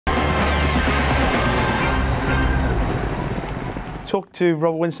talk to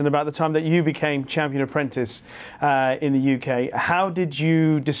Robert Winston about the time that you became champion apprentice in the UK. How did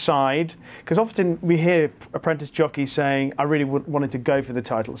you decide? Because often we hear apprentice jockeys saying, I really wanted to go for the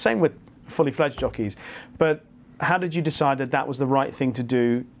title. Same with fully fledged jockeys. But how did you decide that that was the right thing to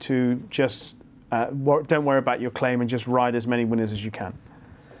do, to just don't worry about your claim and just ride as many winners as you can?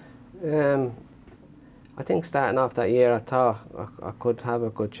 I think starting off that year, I thought I could have a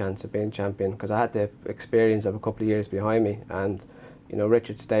good chance of being champion because I had the experience of a couple of years behind me, and you know,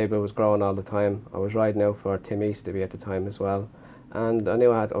 Richard's stable was growing all the time. I was riding out for Tim Easterby at the time as well, and I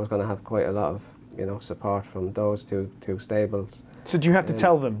knew I was going to have quite a lot of, you know, support from those two stables. So do you have to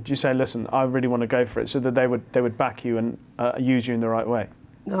tell them? Do you say, listen, I really want to go for it, so that they would back you and use you in the right way?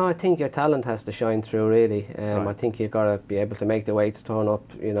 No, I think your talent has to shine through, really. Right. I think you've got to be able to make the weights turn up,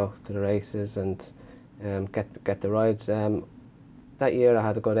 you know, to the races and get the rides. That year I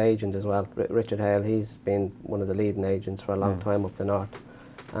had a good agent as well, Richard Hale. He's been one of the leading agents for a long time up the north,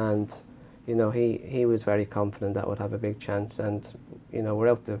 and you know, he was very confident that I would have a big chance. And you know,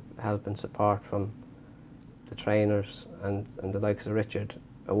 without the help and support from the trainers and the likes of Richard,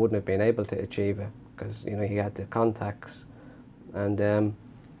 I wouldn't have been able to achieve it, because you know, he had the contacts. And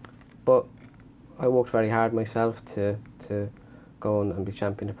but I worked very hard myself to go and be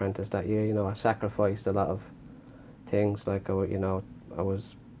champion apprentice that year. You know, I sacrificed a lot of things, like I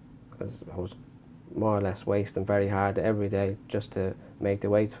was more or less wasting very hard every day just to make the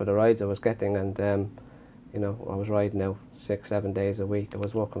weights for the rides I was getting. And you know, I was riding out 6-7 days a week. I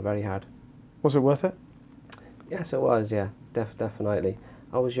was working very hard. Was it worth it? Yes, it was. Yeah, definitely.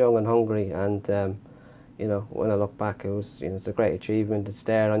 I was young and hungry, and you know, when I look back, it was, you know, it's a great achievement. It's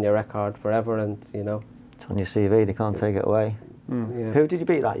there on your record forever, and you know, it's on your CV. They can't take it away. Yeah. Who did you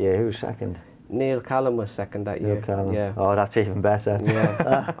beat that year? Who was second? Neil Callum was second that year. Neil Callum. Yeah. Oh, that's even better.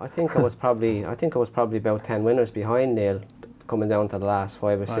 Yeah. I think I was probably about 10 winners behind Neil, coming down to the last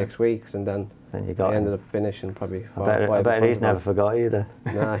 5 or 6 weeks, and then you got ended up finishing probably 4 I or 5. I bet he's never forgot either.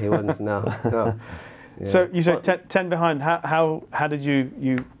 No, he wouldn't. No. Yeah. So you said 10 behind. How did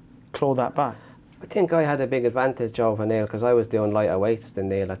you claw that back? I think I had a big advantage over Neil, because I was doing lighter weights than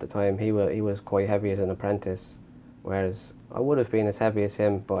Neil at the time. He was quite heavy as an apprentice, whereas I would have been as heavy as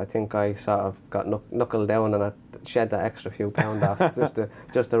him, but I think I sort of got knuckled down and I shed that extra few pound off just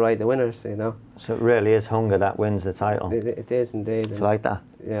to ride the winners, you know. So it really is hunger that wins the title. It is indeed. It's like that.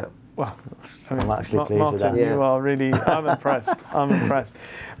 Yeah. Well, I'm actually pleased Martin, with that. You are really. I'm impressed. I'm impressed.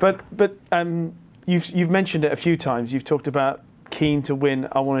 But you've mentioned it a few times. You've talked about keen to win.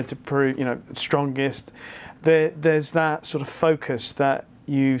 I wanted to prove, you know, strongest. There's that sort of focus that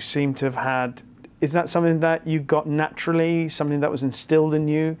you seem to have had. Is that something that you got naturally? Something that was instilled in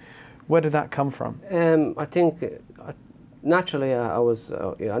you? Where did that come from? I think naturally I was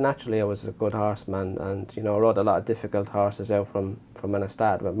a good horseman, and you know, I rode a lot of difficult horses out from when I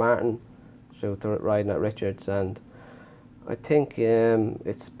started with Martin through to riding at Richards. And I think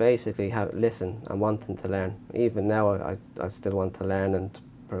it's basically listen and wanting to learn. Even now I still want to learn and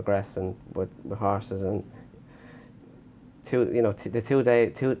progress and with horses. And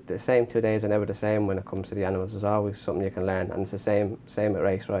the same 2 days are never the same when it comes to the animals. There's always something you can learn, and it's the same at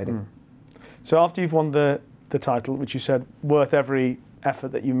race riding. So after you've won the title, which you said worth every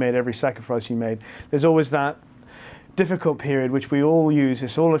effort that you made, every sacrifice you made, there's always that difficult period which we all use.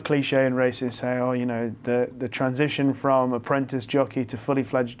 It's all a cliche in races, say, oh, you know, the transition from apprentice jockey to fully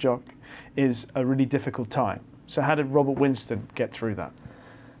fledged jock is a really difficult time. So how did Robert Winston get through that?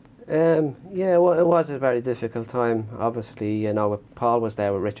 Yeah, well, it was a very difficult time. Obviously, you know, Paul was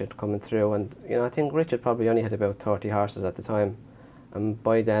there with Richard coming through, and you know, I think Richard probably only had about 30 horses at the time. And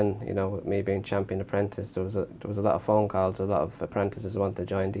by then, you know, with me being champion apprentice, there was a lot of phone calls. A lot of apprentices wanted to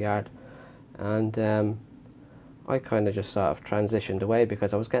join the yard, and I kind of just sort of transitioned away,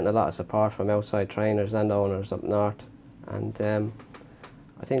 because I was getting a lot of support from outside trainers and owners up north. And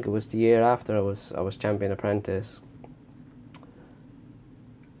I think it was the year after I was champion apprentice,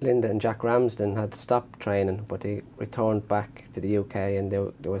 Linda and Jack Ramsden had stopped training, but they returned back to the UK, and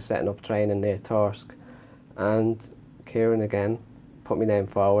they were setting up training near Torsk. And Kieran again put my name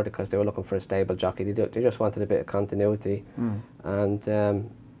forward, because they were looking for a stable jockey. They just wanted a bit of continuity. And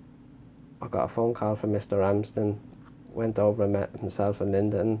I got a phone call from Mr. Ramsden, went over and met himself and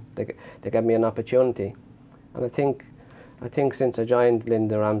Linda, and they gave me an opportunity. And I think since I joined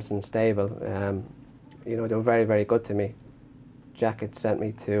Linda Ramsden's stable, you know, they were very, very good to me. Jack had sent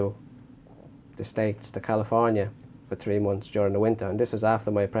me to the States, to California, for 3 months during the winter, and this was after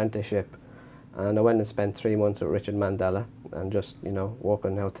my apprenticeship. And I went and spent 3 months with Richard Mandela, and just, you know,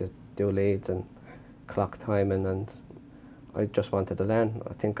 working how to do leads and clock timing, and I just wanted to learn.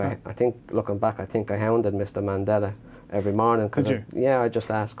 I think looking back, I think I hounded Mr. Mandela every morning. Did I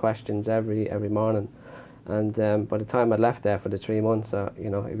just asked questions every morning. And by the time I left there for the 3 months,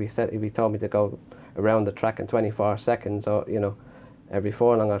 if he told me to go around the track in 24 seconds, or every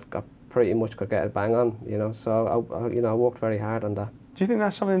furlong, I pretty much could get it bang on. So I worked very hard on that. Do you think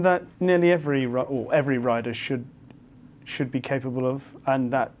that's something that nearly every rider should be capable of,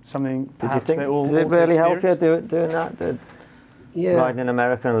 and that something perhaps did it really help you doing that? Riding in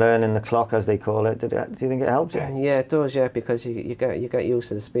America and learning the clock, as they call it. Do you think it helps you? Yeah, it does. Yeah, because you get used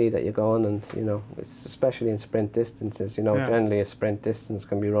to the speed that you're going, and it's especially in sprint distances. Generally a sprint distance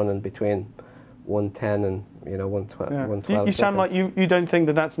can be running between 1:10 and 1:12. You sound like you don't think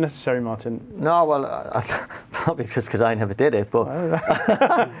that that's necessary, Martin. No, well, probably just because I never did it. But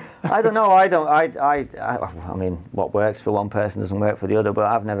I don't know. I mean, what works for one person doesn't work for the other. But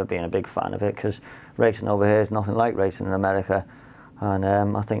I've never been a big fan of it, because racing over here is nothing like racing in America. And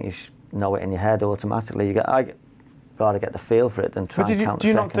I think you should know it in your head automatically. I'd rather get the feel for it than try and count the seconds. Do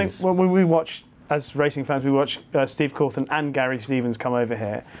you not think, when we watch, as racing fans, we watch Steve Cawthon and Gary Stevens come over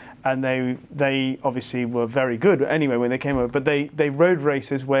here, and they obviously were very good anyway when they came over, but they rode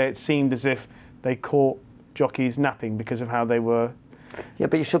races where it seemed as if they caught jockeys napping because of how they were. Yeah,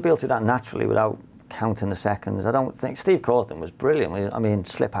 but you should be able to do that naturally without counting the seconds. I don't think Steve Cawthon was brilliant. I mean,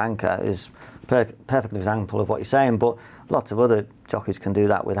 slip anchor is a perfect example of what you're saying, but lots of other jockeys can do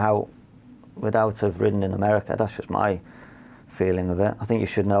that without have ridden in America. That's just my feeling of it. I think you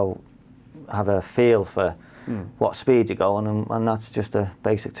should have a feel for what speed you're going, and that's just a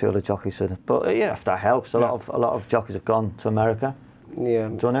basic tool of jockeys should. But yeah, if that helps, a lot of jockeys have gone to America. Yeah,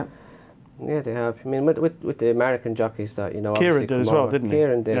 done it. Yeah, they have. I mean, with the American jockeys that Kieran did as well, didn't he?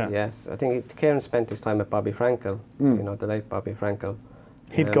 Kieran did, yes. I think Kieran spent his time at Bobby Frankel. The late Bobby Frankel.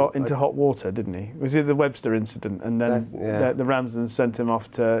 He'd got into hot water, didn't he? Was it the Webster incident, and then the Ramsden sent him off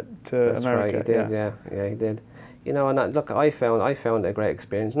to That's America? Right, he did. Yeah, he did. And look, I found it a great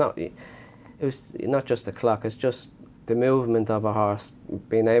experience. It was not just the clock; it's just the movement of a horse,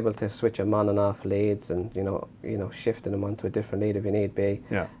 being able to switch him on and off leads, and shifting him onto a different lead if you need be.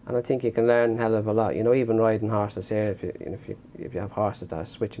 Yeah. And I think you can learn a hell of a lot. Even riding horses here, if you have horses that are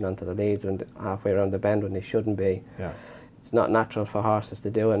switching onto the leads and halfway around the bend when they shouldn't be. Yeah. It's not natural for horses to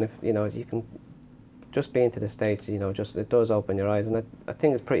do, and if you can just being to the States, it does open your eyes, and I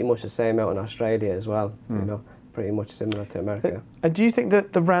think it's pretty much the same out in Australia as well. Pretty much similar to America. And do you think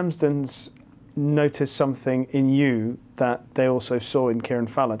that the Ramsdens noticed something in you that they also saw in Kieran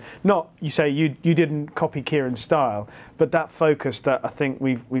Fallon? Not, you say you didn't copy Kieran's style, but that focus that I think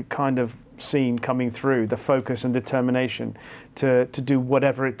we've kind of seen coming through, the focus and determination to do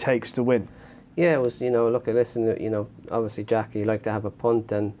whatever it takes to win. Yeah, it was, look, listen, obviously Jackie liked to have a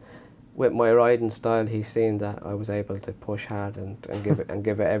punt, and with my riding style, he's seen that I was able to push hard and give it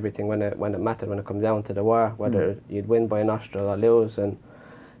everything when it mattered, when it come down to the wire, whether you'd win by a nostril or lose, and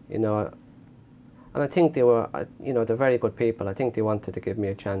and I think they were, they're very good people. I think they wanted to give me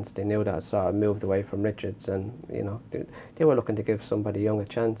a chance. They knew that I sort of moved away from Richards, and they were looking to give somebody young a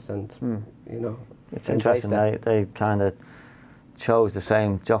chance, and it's interesting. They kind of chose the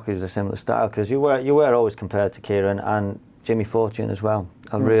same jockeys with a similar style, because you were always compared to Kieran and Jimmy Fortune as well.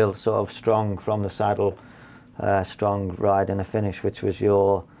 A real sort of strong from the saddle, strong ride and a finish, which was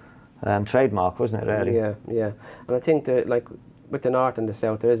your trademark, wasn't it, really? Yeah. And I think that, like, with the north and the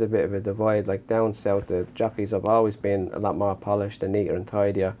south, there is a bit of a divide. Like down south, the jockeys have always been a lot more polished and neater and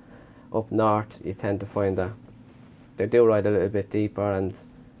tidier. Up north, you tend to find that they do ride a little bit deeper, and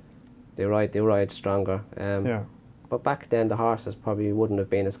they ride stronger. But back then, the horses probably wouldn't have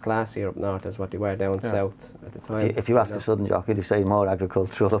been as classy up north as what they were down south at the time. If you ask a southern jockey, they say more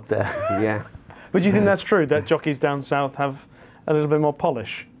agricultural up there. Yeah. But do you think that's true, that jockeys down south have a little bit more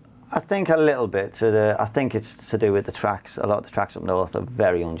polish? I think a little bit. I think it's to do with the tracks. A lot of the tracks up north are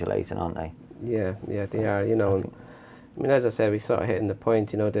very undulating, aren't they? Yeah, they are. I mean, as I said, we sort of hitting the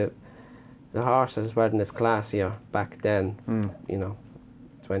point. The horses weren't as classier back then.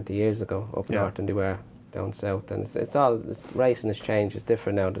 20 years ago up north than they were down south, and it's racing has changed. It's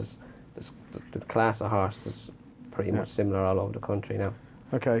different now. There's the class of horses is pretty much similar all over the country now.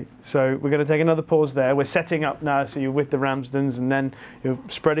 Okay, so we're going to take another pause there. We're setting up now, so you're with the Ramsdens, and then you're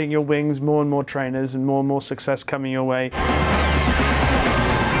spreading your wings, more and more trainers, and more success coming your way.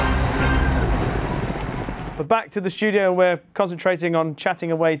 But back to the studio, we're concentrating on chatting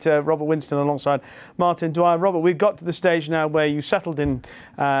away to Robert Winston alongside Martin Dwyer. Robert, we've got to the stage now where you settled in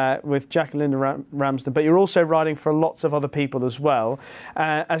with Jack and Linda Ramsden, but you're also riding for lots of other people as well.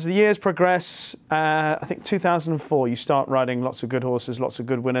 As the years progress, I think 2004, you start riding lots of good horses, lots of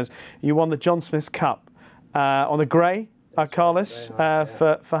good winners. You won the John Smith's Cup on the grey Carlis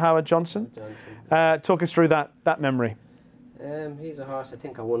for Howard Johnson. Talk us through that memory. He's a horse. I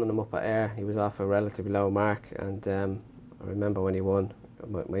think I won on him up at Ayr. He was off a relatively low mark, and I remember when he won,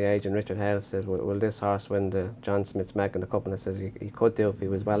 my agent Richard Hale said, will this horse win the John Smith's Meg in the Cup? And I said he could do if he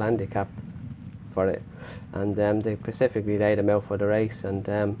was well handicapped for it. And they specifically laid him out for the race, and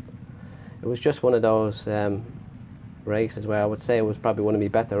it was just one of those races where I would say it was probably one of my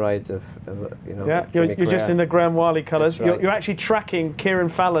better rides of you know. Yeah, you're just in the Graham Wiley colours. Right. You're actually tracking Kieran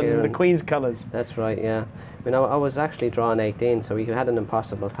Fallon in the Queen's colours. That's right, yeah. I mean, I was actually drawn 18, so he had an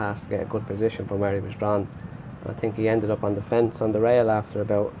impossible task to get a good position from where he was drawn. I think he ended up on the fence on the rail after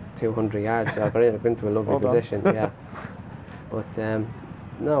about 200 yards. So I got into a lovely position, yeah. But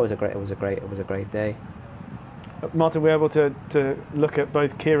no, it was a great day. Martin, we're able to look at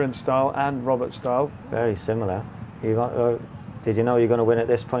both Kieran's style and Robert's style. Very similar. Did you know you're going to win at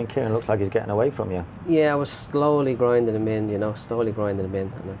this point? Kieran looks like he's getting away from you. Yeah, I was slowly grinding him in, And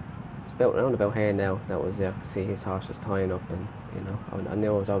around about here now, that was it. See, his horse was tying up, and I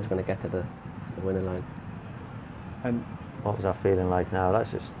knew I was always going to get to the winning line. And what was that feeling like now?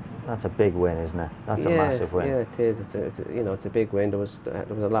 That's a big win, isn't it? That's a massive win. Yeah, it is. It's a big win. There was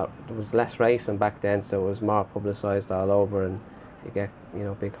less racing back then, so it was more publicised all over, and you get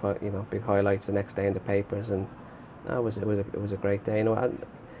big highlights the next day in the papers, and it was a great day. And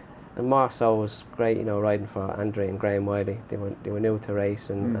more so was great, riding for Andre and Graham Wiley. They were new to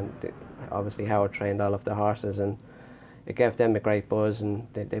race, and obviously Howard trained all of the horses, and it gave them a great buzz, and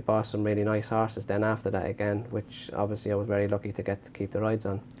they bought some really nice horses then after that again, which obviously I was very lucky to get to keep the rides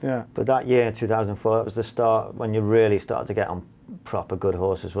on. Yeah. But that year, 2004, it was the start when you really started to get on proper good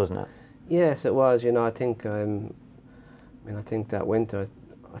horses, wasn't it? Yes, it was. I think I think that winter,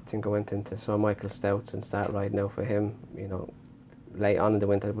 I went into Sir Michael Stout's and started riding out for him. Late on in the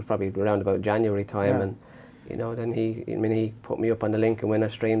winter, it was probably around about January time, and then he put me up on the Lincoln Winner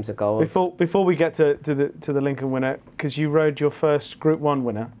streams of gold. Before we get to the Lincoln Winner, because you rode your first Group 1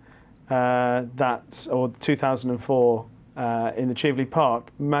 winner, 2004 in the Cheveley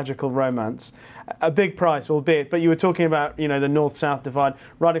Park, Magical Romance, a big price, albeit, but you were talking about the north-south divide,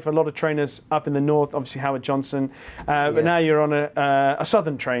 riding for a lot of trainers up in the north, obviously Howard Johnson, but now you're on a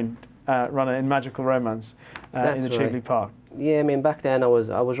southern trained runner in Magical Romance in the Cheveley Park. Yeah, I mean, back then I was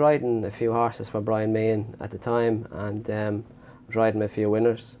riding a few horses for Brian Meehan at the time, and I was riding a few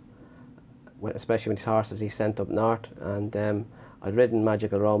winners, especially with his horses he sent up north, and I'd ridden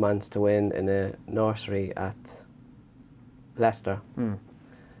Magical Romance to win in a nursery at Leicester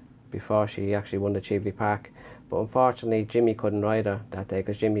before she actually won the Cheveley Park. But unfortunately Jimmy couldn't ride her that day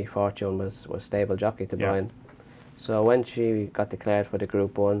because Jimmy Fortune was stable jockey to Brian. So when she got declared for the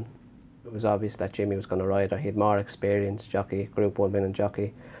Group 1, it was obvious that Jimmy was going to ride her. He had more experience, jockey, Group 1 winning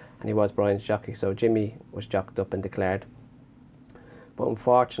jockey, and he was Brian's jockey, so Jimmy was jocked up and declared. But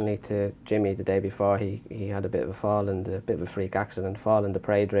unfortunately to Jimmy, the day before, he had a bit of a fall and a bit of a freak accident, fall in the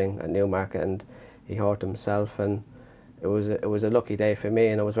parade ring at Newmarket, and he hurt himself, and it was a lucky day for me,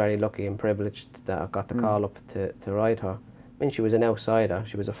 and I was very lucky and privileged that I got the call up to ride her. I mean, she was an outsider,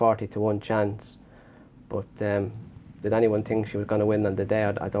 she was a 40-to-1 chance, but did anyone think she was going to win on the day?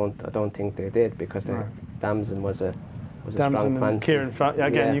 I don't think they did, because the Damson was a strong fancy. Kieran,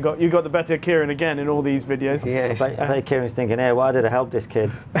 again, you got the better Kieran again in all these videos. Yeah, I bet Kieran's thinking, hey, why did I help this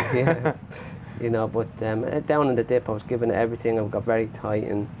kid? Yeah, but down in the dip, I was giving it everything. I got very tight,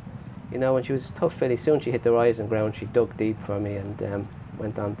 and when she was a tough filly, soon she hit the rising ground, she dug deep for me and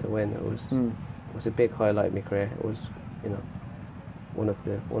went on to win. It was a big highlight of my career. It was, one of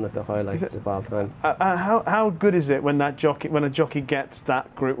the highlights of all time. How good is it when a jockey gets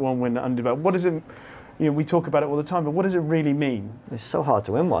that Group 1 win under belt? What does it? We talk about it all the time, but what does it really mean? It's so hard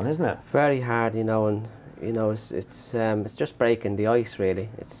to win one, isn't it? Very hard, and it's just breaking the ice, really.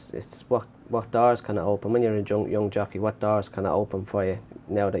 It's what doors can it open when you're a young jockey. What doors can it open for you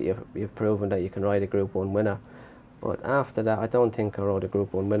now that you've proven that you can ride a Group 1 winner? But after that, I don't think I rode a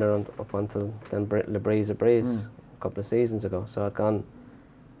Group 1 winner up until then Le Breeze a couple of seasons ago. So I'd gone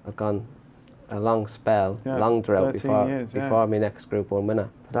a long spell, long drought before my next Group 1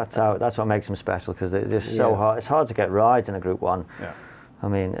 winner. That's what makes them special, because they're just so hard. It's hard to get rides in a Group 1. Yeah. I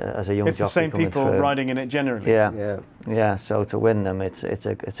mean, as a young jockey, it's the same people riding in it generally. Yeah. So to win them, it's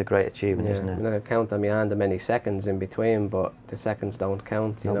a great achievement, isn't it? I'm not going to count on my hand how many seconds in between, but the seconds don't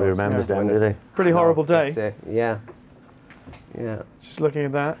count. Nobody remembers them, do they? Pretty horrible day. That's it. Yeah. Just looking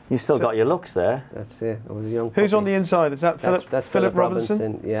at that. You've still got your looks there. That's it. I was a young Who's puppy. on the inside? Is that Philip? That's Philip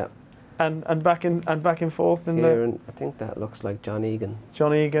Robinson. Yeah. And back and forth in Kieran, I think that looks like John Egan.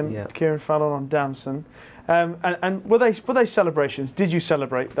 John Egan, Kieran Fallon on Damson. And were they celebrations? Did you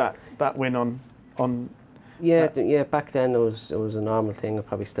celebrate that win on Yeah, yeah. Back then it was a normal thing. It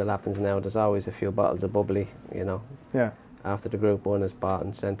probably still happens now. There's always a few bottles of bubbly, you know. Yeah. After the Group 1 is bought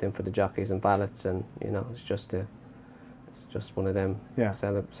and sent in for the jockeys and valets, and you know, it's just one of them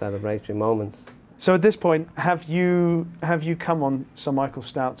celebratory moments. So at this point, have you come on Sir Michael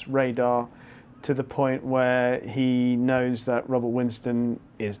Stout's radar to the point where he knows that Robert Winston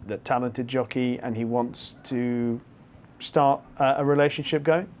is the talented jockey and he wants to start a relationship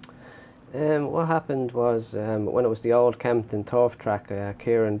going? What happened was when it was the old Kempton turf track,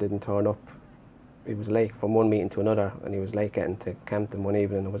 Kieran didn't turn up. He was late from one meeting to another, and he was late getting to Kempton one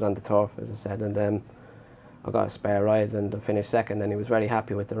evening. It was on the turf, as I said, and I got a spare ride and I finished second, and he was very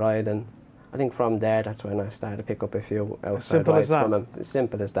happy with the ride. And I think from there, that's when I started to pick up a few outside rides from him. As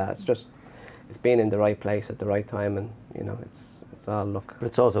simple as that. It's being in the right place at the right time, and you know, it's all luck. But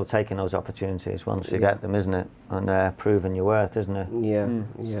it's also taking those opportunities once you get them, isn't it? And proving your worth, isn't it? Yeah,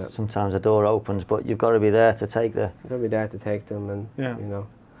 yeah. Sometimes the door opens, but you've got to be there to take the. You've got to be there to take them, and you know.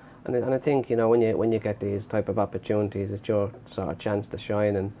 And I think, you know, when you get these type of opportunities, it's your sort of chance to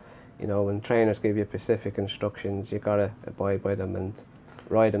shine. And you know, when trainers give you specific instructions, you got to abide by them and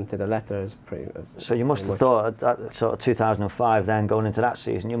ride them to the letter. So you must have thought at sort of 2005, then going into that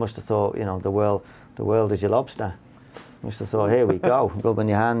season, you must have thought, you know, the world is your lobster. You must have thought, here we go, rubbing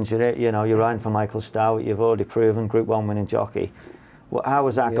your hands. You're riding for Michael Stout. You've already proven Group 1 winning jockey. How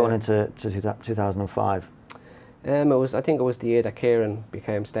was that going into 2005? I think it was the year that Kieran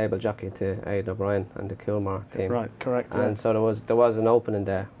became stable jockey to Aidan O'Brien and the Kilmore team. Right, correct. And so there was an opening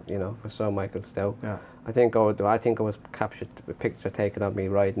there, you know, for Sir Michael Stout. Yeah. I think I was captured, a picture taken of me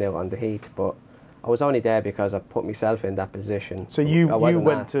riding out on the heat, but I was only there because I put myself in that position. So you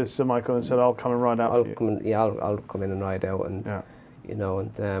went to Sir Michael and said, "I'll come and ride out for you." I'll come in and ride out, and you know,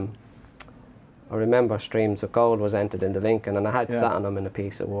 and I remember Streams of Gold was entered in the Lincoln, and I had sat on him in a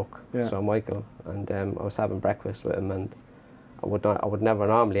piece of work, Sir Michael, and I was having breakfast with him, and I would never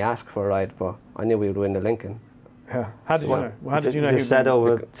normally ask for a ride, but I knew we would win the Lincoln. Yeah. How did you know? How did you know? You said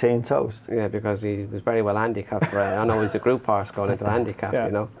over tea and toast. Yeah, because he was very well handicapped for it. I know he's a group horse going into a handicap,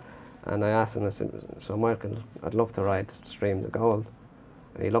 you know. And I asked him, I said, "So Michael, I'd love to ride Streams of Gold."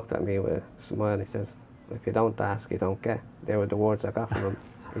 And he looked at me with a smile and he says, "If you don't ask, you don't get." They were the words I got from him.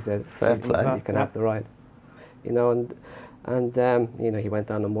 He says, "Fair play, you can have the ride." You know, and you know, he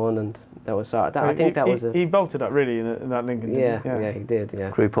went on and won, and that was sort of that. I think that was he bolted up really in that Lincoln. Yeah, he did.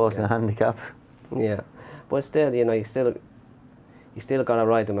 Yeah, group horse in a handicap. Yeah, but still, you know, you still got to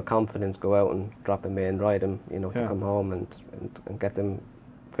ride them with confidence. Go out and drop him in, ride him, you know, to come home and get them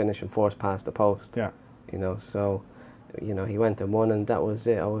finishing first past the post. Yeah, you know, so you know, he went and won, and that was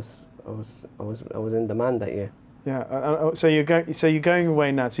it. I was in demand that year. Yeah. So you're going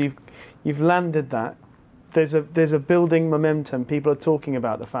away now. So you've landed that. There's a building momentum. People are talking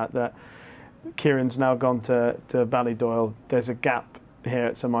about the fact that Kieran's now gone to Ballydoyle. There's a gap here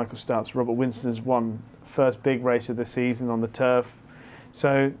at Sir Michael Stout's. Robert Winston's won first big race of the season on the turf.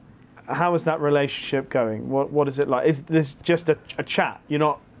 So how is that relationship going? What is it like? Is this just a chat?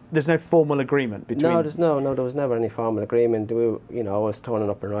 There's no formal agreement between. No, there was never any formal agreement. You know, I was turning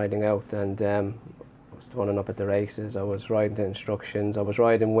up and riding out, and I was turning up at the races. I was riding the instructions. I was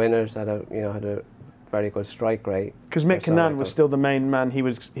riding winners. Had a very good strike rate. Because Mick Cannan was still the main man he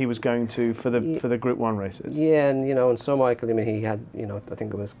was going to for the Group 1 races. Yeah, and you know, and Sir Michael, I mean, he had, you know, I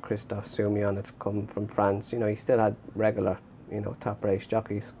think it was Christophe Soumion had come from France. You know, he still had regular, you know, top race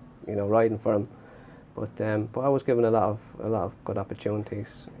jockeys, you know, riding for him. But I was given a lot of good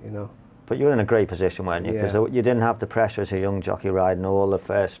opportunities, you know. But you were in a great position, weren't you? Because you didn't have the pressure as a young jockey riding all the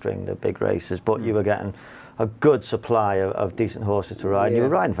first string, the big races, but you were getting a good supply of decent horses to ride. You were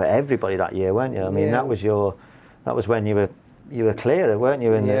riding for everybody that year, weren't you? I mean, that was when you were clearer, weren't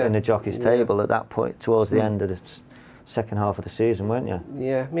you, in the jockey's table at that point, towards the end of the second half of the season, weren't you?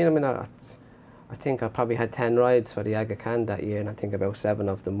 Yeah, I think I probably had 10 rides for the Aga Khan that year, and I think about 7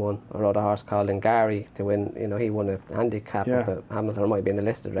 of them won. I rode a horse called Ngari to win. You know, he won a handicap up at Hamilton. It might be in a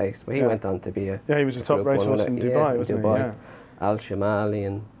listed race, but he went on to be a he was a top racehorse in Dubai, wasn't he? Yeah. Al Shamali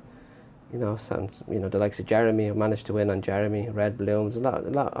and the likes of Jeremy. I managed to win on Jeremy, Red Blooms. A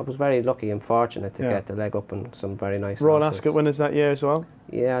lot. I was very lucky and fortunate to get the leg up on some very nice Royal horses. Ascot winners that year as well.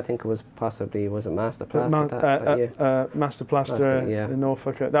 Yeah, I think it was Master Plaster that year. Master Plaster in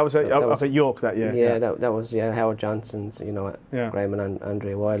Norfolk. That was up at York that year. Yeah, that was Howard Johnson's. You know, Graham and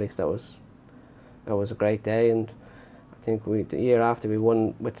Andrea Wiley's. That was a great day, and I think the year after we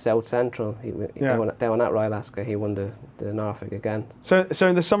won with South Central. Down at Royal Ascot, he won the Norfolk again. So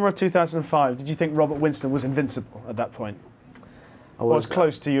in the summer of 2005, did you think Robert Winston was invincible at that point? I was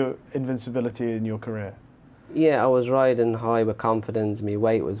close to your invincibility in your career. Yeah, I was riding high with confidence. My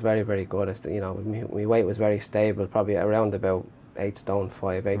weight was very, very good. My weight was very stable, probably around about 8 stone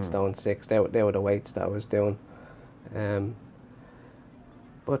 5, 8 stone 6. They were the weights that I was doing.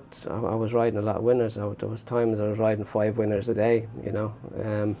 But I was riding a lot of winners. There was times I was riding 5 winners a day.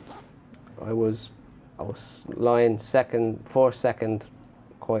 I was lying second, 4th second,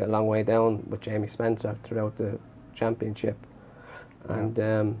 quite a long way down with Jamie Spencer throughout the championship, and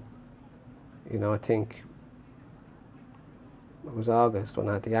I think it was August when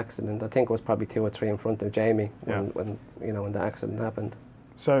I had the accident. I think it was probably 2 or 3 in front of Jamie when the accident happened.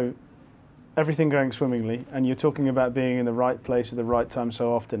 So everything going swimmingly, and you're talking about being in the right place at the right time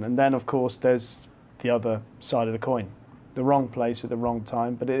so often, and then of course there's the other side of the coin, the wrong place at the wrong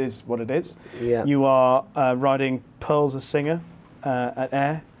time, but it is what it is. Yeah. You are riding Pearls a Singer at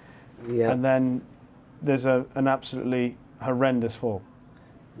Ayr, and then there's an absolutely horrendous fall.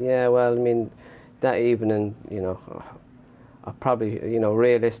 Yeah, well, I mean, that evening, I probably,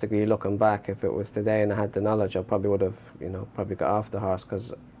 realistically looking back, if it was today and I had the knowledge, I probably would have, probably got off the horse,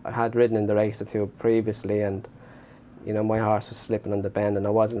 because I had ridden in the race or two previously, and my horse was slipping on the bend and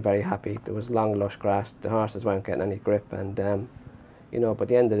I wasn't very happy. There was long lush grass, the horses weren't getting any grip, and but at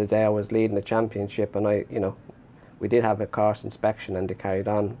the end of the day I was leading the championship, and we did have a course inspection and they carried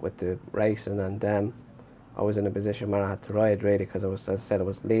on with the racing, and I was in a position where I had to ride really, because as I said, I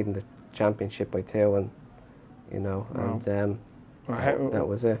was leading the championship by 2, and that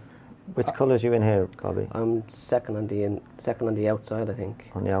was it. Which colours are you in here, Bobby? I'm second on the outside, I think.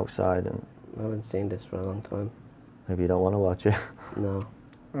 On the outside, and I haven't seen this for a long time. maybe you don't want to watch it. No.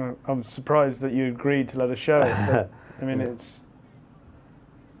 I'm surprised that you agreed to let us show it. But, I mean, it's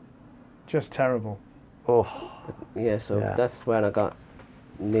just terrible. Oh. Yeah, so that's when I got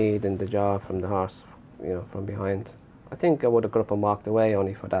kneed in the jaw from the horse, from behind. I think I would have got up and walked away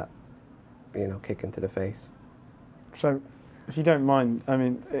only for that, kick into the face. So, if you don't mind, I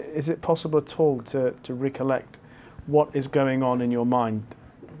mean, is it possible at all to recollect what is going on in your mind?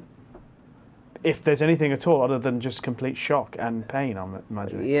 If there's anything at all other than just complete shock and pain, I'm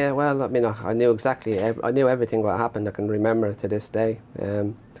imagining. Yeah, well, I mean, I knew exactly, I knew everything what happened. I can remember it to this day.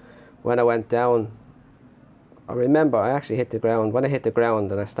 When I went down, I remember I actually hit the ground. When I hit the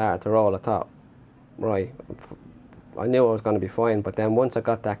ground and I started to roll, I thought, right, I knew I was going to be fine. But then once I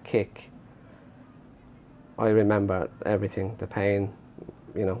got that kick, I remember everything, the pain.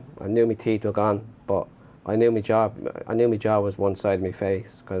 I knew my teeth were gone, but I knew my jaw was one side of my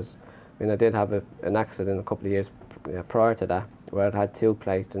face, because I did have an accident a couple of years prior to that, where I'd had 2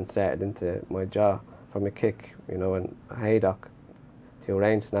 plates inserted into my jaw from a kick, in a haydock. 2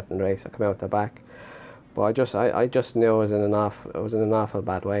 reins snapped in the race. I come out the back, but I just knew I was in an awful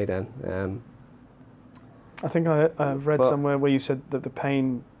bad way then. I think I read somewhere where you said that the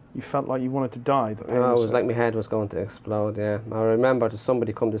pain, you felt like you wanted to die. The pain it was like my head was going to explode. Yeah, I remember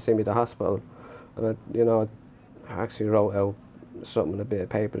somebody come to see me at the hospital, and I actually wrote out something on a bit of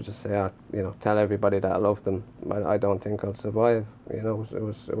paper to say, tell everybody that I love them. I don't think I'll survive. It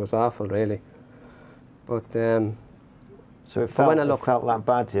was awful, really. But so it felt that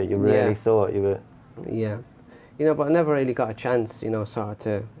bad to you. You really thought you were. Yeah, but I never really got a chance, sort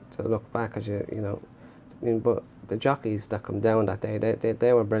of to look back, as but the jockeys that come down that day,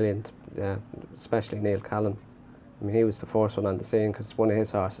 they were brilliant. Especially Neil Callan. I mean, he was the first one on the scene, because one of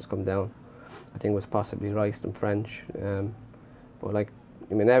his horses come down. I think it was possibly Rice and French. But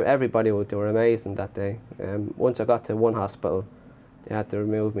everybody they were amazing that day. Once I got to one hospital, they had to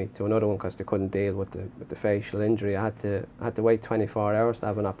remove me to another one because they couldn't deal with the facial injury. I had to wait 24 hours to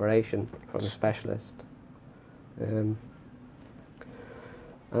have an operation from a specialist.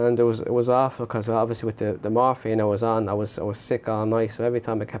 And it was awful, because obviously with the morphine I was on, I was sick all night. So every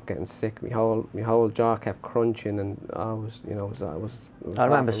time I kept getting sick, my whole jaw kept crunching, and I was I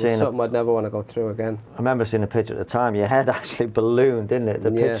remember seeing something I'd never want to go through again. I remember seeing a picture at the time. Your head actually ballooned, didn't it?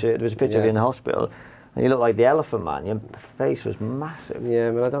 There was a picture of you in the hospital, and you looked like the Elephant Man. Your face was massive. Yeah,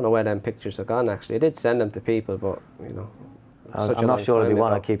 I mean, I don't know where them pictures are gone. Actually, I did send them to people, but I'm not sure if you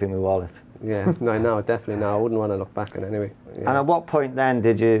want to keep in my wallet. Yeah, no, definitely no. I wouldn't want to look back on it anyway. Yeah. And at what point then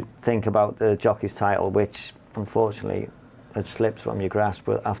did you think about the jockey's title, which unfortunately had slipped from your grasp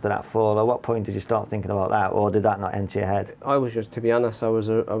after that fall? At what point did you start thinking about that, or did that not enter your head? I was just, to be honest, I was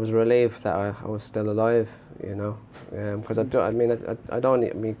relieved that I was still alive, because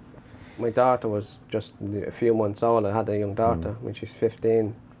my daughter was just a few months old. I had a young daughter, when she's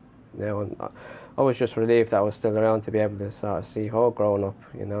 15 now, and I was just relieved that I was still around to be able to sort of see her growing up,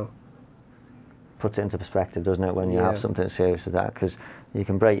 Puts it into perspective, doesn't it, when you have something serious as that? Because you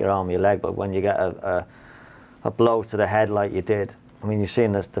can break your arm or your leg, but when you get a blow to the head like you did, I mean, you've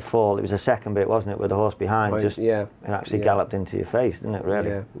seen the fall. It was the second bit, wasn't it, with the horse behind? Right, Just yeah. It actually Yeah. galloped into your face, didn't it? Really.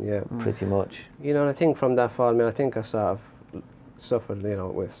 Yeah, yeah. Pretty much. You know, and I think from that fall, I mean, I think I sort of suffered, you know,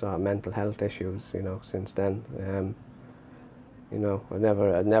 with sort of mental health issues, you know, since then. You know, I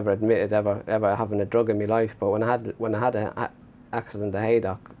never admitted ever having a drug in my life, but when I had a accident at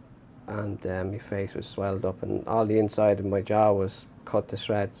Haydock, and my face was swelled up, and all the inside of my jaw was cut to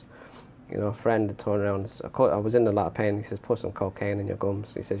shreds. You know, a friend had turned around and said, I was in a lot of pain. He says, put some cocaine in your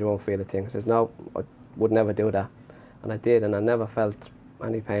gums. He said, you won't feel a thing. I says, no, I would never do that. And I did, and I never felt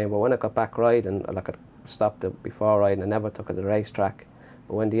any pain. But when I got back riding, like I stopped it before riding, I never took it to the racetrack.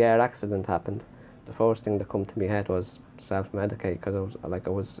 But when the air accident happened, the first thing that come to my head was self-medicate, because I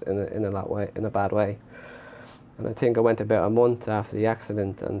was in a bad way. And I think I went about a month after the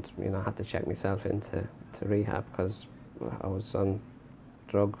accident, and you know, I had to check myself into rehab because I was on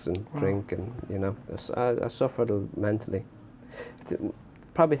drugs and drink, and you know, I suffered mentally.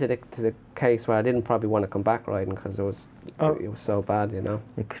 Probably to the case where I didn't probably want to come back riding because it was so bad, you know.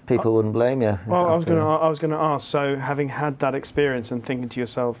 People wouldn't blame you. Well, I was going to ask. So, having had that experience and thinking to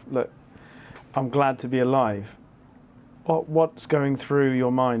yourself, look, I'm glad to be alive. What's going through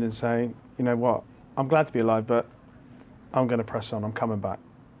your mind and saying, you know what, I'm glad to be alive, but I'm going to press on. I'm coming back.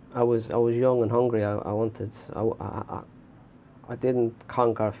 I was young and hungry. I didn't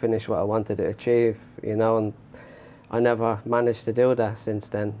conquer or finish what I wanted to achieve, you know, and I never managed to do that since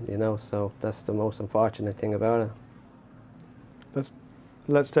then, you know, so that's the most unfortunate thing about it.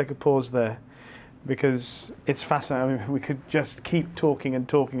 Let's take a pause there, because it's fascinating. I mean, we could just keep talking and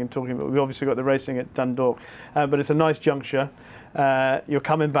talking and talking, but we've obviously got the racing at Dundalk. But it's a nice juncture. You're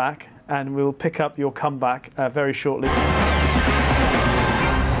coming back, and we'll pick up your comeback very shortly.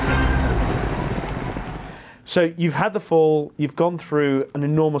 So you've had the fall, you've gone through an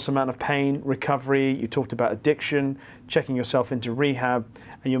enormous amount of pain, recovery, you talked about addiction, checking yourself into rehab,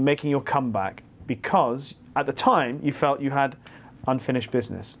 and you're making your comeback because at the time you felt you had unfinished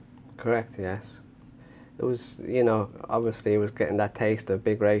business. Correct, yes. It was, you know, obviously it was getting that taste of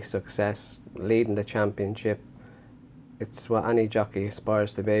big race success, leading the championship. It's what any jockey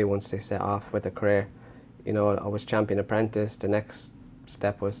aspires to be once they set off with a career. You know, I was champion apprentice, the next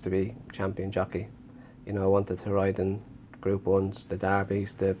step was to be champion jockey. You know, I wanted to ride in Group 1s, the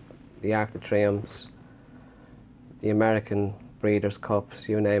Derbies, the Arc de Triomphes, the American Breeders' Cups,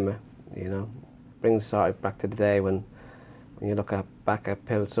 you name it, you know. Brings us sort of back to the day when you look back at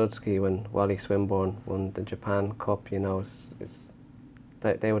Pilsudski, when Wally Swinburne won the Japan Cup, you know,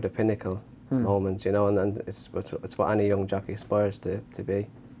 they were the pinnacle moments, you know, and it's what any young jockey aspires to be.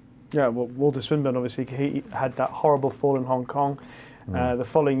 Yeah, well, Walter Swinburne, obviously, he had that horrible fall in Hong Kong. The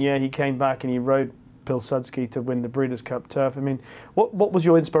following year he came back and he rode Pilsudski to win the Breeders' Cup Turf. I mean, what was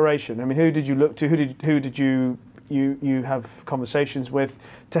your inspiration? I mean, who did you look to? Who did you have conversations with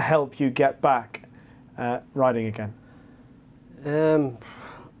to help you get back riding again?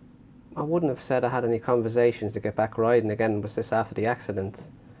 I wouldn't have said I had any conversations to get back riding again. Was this after the accident?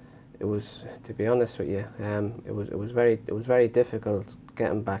 It was, to be honest with you, it was very difficult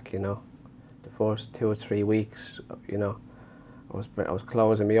getting back. You know, the first 2 or 3 weeks, you know. I was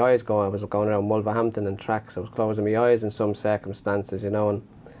closing my eyes I was going around Wolverhampton and tracks. I was closing my eyes in some circumstances, you know,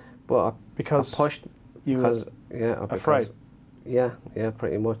 but I pushed because afraid. Yeah,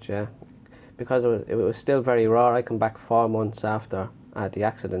 pretty much, yeah. Because it was still very raw. I come back 4 months after I had the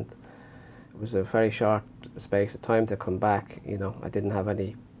accident. It was a very short space of time to come back. You know, I didn't have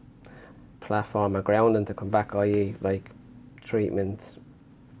any platform or grounding to come back, i.e. like treatment.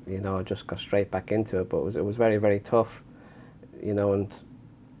 You know, I just got straight back into it. But it was very, very tough. You know, and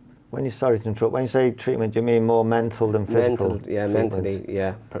when you when you say treatment, do you mean more mental than physical?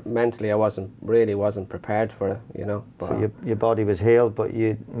 Mentally, I wasn't prepared for it. You know, but so your body was healed, but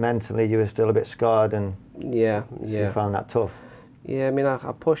mentally you were still a bit scarred, and so you found that tough. Yeah, I mean, I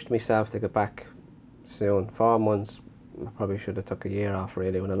pushed myself to get back soon. 4 months, I probably should have took a year off.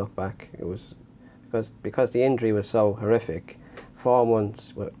 Really, when I look back, it was because the injury was so horrific. 4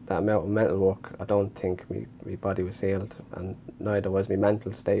 months with that amount of mental work, I don't think my body was healed, and neither was my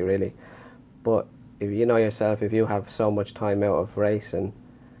mental state really. But if you know yourself, if you have so much time out of racing,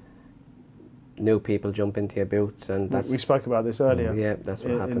 new people jump into your boots, and we spoke about this earlier. Yeah, that's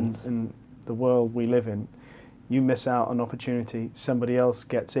what happens. In the world we live in, you miss out on opportunity, somebody else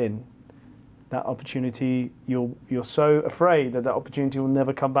gets in. That opportunity, you're so afraid that opportunity will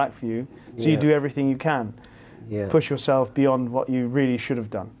never come back for you, so you do everything you can. Yeah. Push yourself beyond what you really should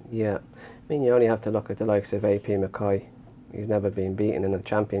have done. Yeah. I mean, you only have to look at the likes of AP McCoy. He's never been beaten in a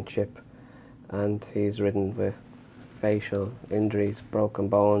championship, and he's ridden with facial injuries, broken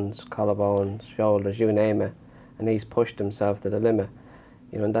bones, collarbones, shoulders, you name it, and he's pushed himself to the limit.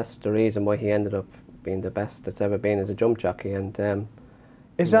 You know, and that's the reason why he ended up being the best that's ever been as a jump jockey. And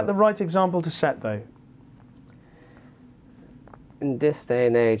is that the right example to set, though? in this day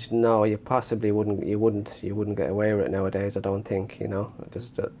and age, no, you possibly wouldn't. You wouldn't get away with it nowadays. I don't think. You know,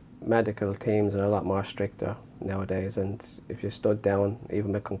 just the medical teams are a lot more stricter nowadays. And if you stood down,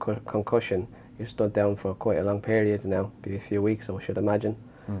 even with concussion, you stood down for quite a long period now, be a few weeks, I should imagine.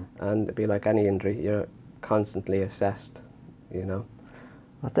 And it'd be like any injury, you're constantly assessed. You know.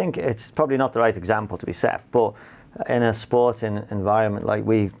 I think it's probably not the right example to be set, but in a sporting environment like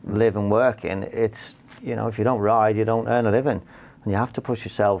we live and work in, it's, you know, if you don't ride, you don't earn a living, and you have to push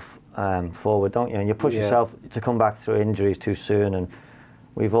yourself forward, don't you? And you push yourself to come back through injuries too soon, and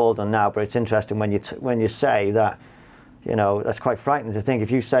we've all done now. But it's interesting when you say that, you know, that's quite frightening to think.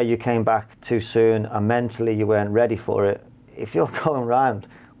 If you say you came back too soon and mentally you weren't ready for it, if you're going round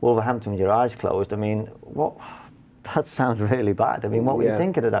Wolverhampton with your eyes closed, I mean, what? That sounds really bad. I mean, what were you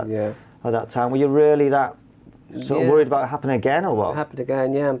thinking of that at that time? Were you really that sort of worried about it happening again, or what? It happened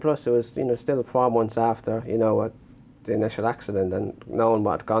again, yeah. And plus, it was, you know, still 4 months after, you know, the initial accident, and knowing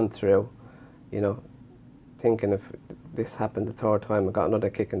what I'd gone through, you know, thinking if this happened the third time, I got another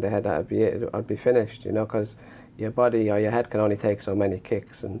kick in the head, I'd be finished, you know, because your body or your head can only take so many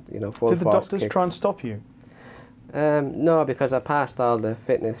kicks, and you know, full force kicks. Did the doctors kicks. try and stop you? No, because I passed all the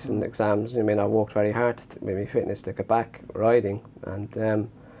fitness and exams. I mean, I worked very hard with my fitness to get back riding, and.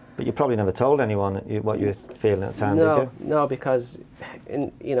 But you probably never told anyone what you were feeling at the time, no, did you? No, because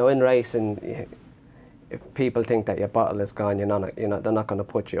in racing, if people think that your bottle is gone, they're not going to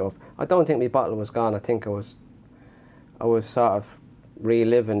put you up. I don't think my bottle was gone. I think I was sort of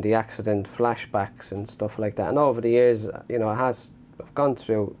reliving the accident flashbacks and stuff like that. And over the years, you know, I've gone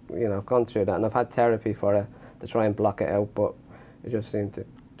through that, and I've had therapy for it to try and block it out, but it has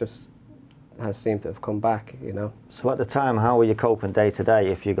seemed to have come back, you know. So at the time, how were you coping day to day?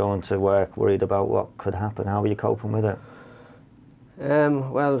 If you're going to work worried about what could happen, how were you coping with it?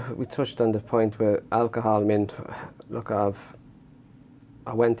 Well, we touched on the point with alcohol. I mean, look, I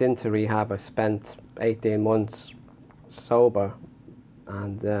went into rehab. I spent 18 months sober,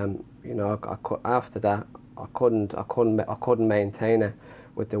 and you know, after that, I couldn't maintain it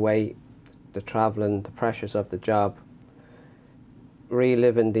with the weight, the travelling, the pressures of the job.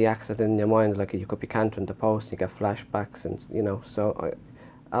 Reliving the accident in your mind, like you could be cantering the post, you get flashbacks, and you know. So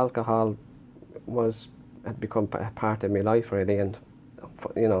alcohol had become a part of my life really, and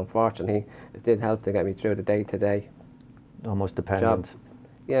you know, unfortunately, it did help to get me through the day-to-day. Almost dependent. Job.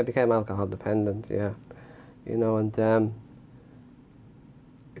 Yeah, I became alcohol dependent. Yeah, you know, and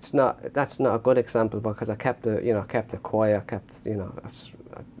that's not a good example, because I kept it quiet. A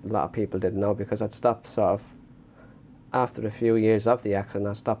lot of people didn't know, because I'd stopped sort of. After a few years of the accident,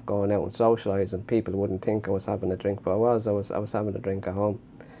 I stopped going out and socialising. People wouldn't think I was having a drink, but I was having a drink at home.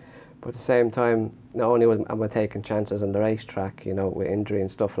 But at the same time, not only am I taking chances on the racetrack, you know, with injury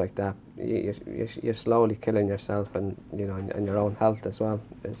and stuff like that, you're slowly killing yourself, and you know, and your own health as well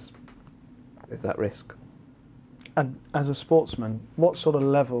is at risk. And as a sportsman, what sort of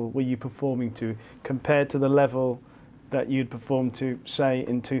level were you performing to compared to the level that you'd performed to, say,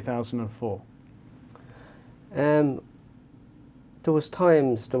 in 2004? There was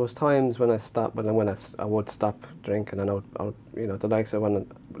times when I stopped, when I would stop drinking, and I would, you know, the likes of when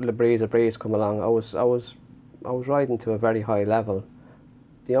the breeze come along, I was riding to a very high level.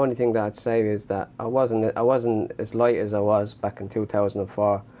 The only thing that I'd say is that I wasn't as light as I was back in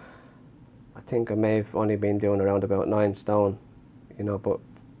 2004. I think I may have only been doing around about 9 stone, you know, but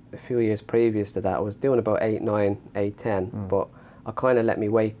a few years previous to that I was doing about 8, 9, 8, 10, but I kind of let me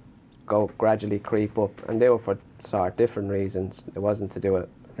weight go gradually creep up, and they were for sort of different reasons. It wasn't to do it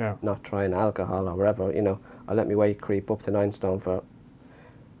not trying alcohol or whatever, you know. I let me weight creep up to 9 stone for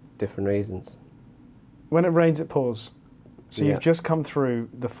different reasons. When it rains it pours. So you've just come through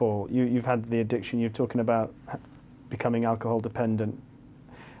the fall, you've had the addiction, you're talking about becoming alcohol dependent.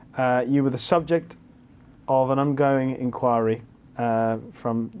 You were the subject of an ongoing inquiry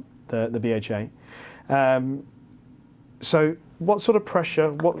from the BHA. So what sort of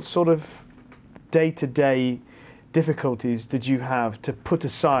pressure, what sort of day-to-day difficulties did you have to put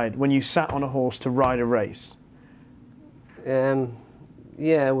aside when you sat on a horse to ride a race?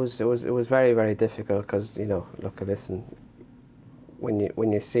 Yeah, it was very, very difficult, because, you know, look, listen, when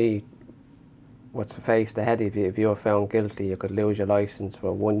you see what's faced ahead of you, if you're found guilty, you could lose your license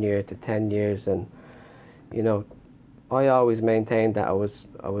for 1 year to 10 years, and you know, I always maintained that I was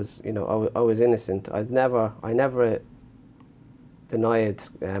innocent. I never denied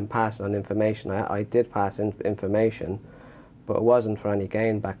passing on information. I did pass information, but it wasn't for any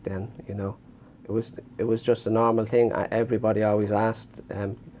gain back then, you know. it was just a normal thing. Everybody always asked,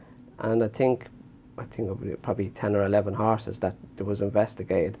 and I think it was probably 10 or 11 horses that there was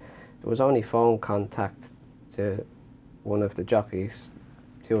investigated. There was only phone contact to one of the jockeys,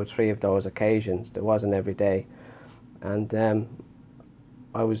 2 or 3 of those occasions. There wasn't every day, and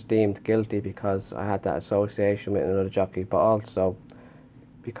I was deemed guilty because I had that association with another jockey, but also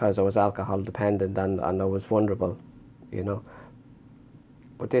because I was alcohol dependent and I was vulnerable, you know.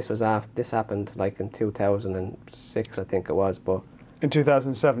 But this happened like in 2006, I think it was. But in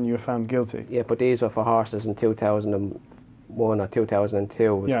 2007, you were found guilty. Yeah, but these were for horses in 2001 or 2002.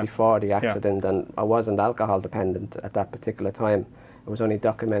 It was before the accident, and I wasn't alcohol dependent at that particular time. It was only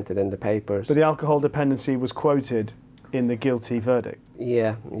documented in the papers. But the alcohol dependency was quoted in the guilty verdict.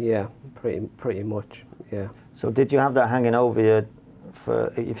 Yeah, pretty much. Yeah. So did you have that hanging over you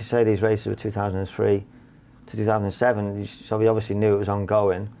for, if you say these races were 2003 to 2007, so we obviously knew it was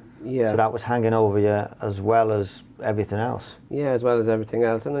ongoing. Yeah. So that was hanging over you as well as everything else. Yeah, as well as everything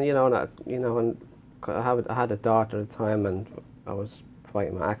else, and and I had a daughter at the time, and I was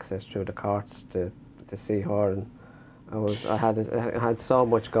fighting my access through the courts to see her, and I had so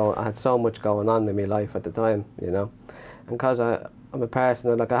much going on in my life at the time, you know, and because I'm a person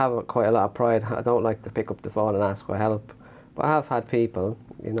that, like, I have quite a lot of pride. I don't like to pick up the phone and ask for help, but I have had people,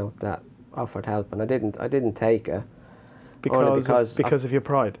 you know, that offered help, and I didn't take it. Because of your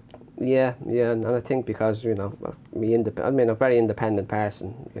pride. Yeah, and I think because, you know, I'm a very independent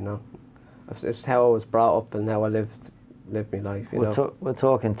person, you know. It's how I was brought up and how I lived my life, you know. We're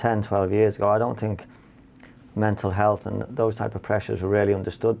talking 10, 12 years ago. I don't think mental health and those type of pressures were really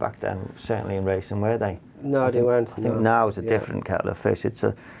understood back then, certainly in racing, were they? No, they weren't. I think now it's a different kettle of fish.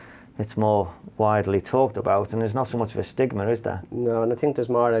 It's more widely talked about, and there's not so much of a stigma, is there? No, and I think there's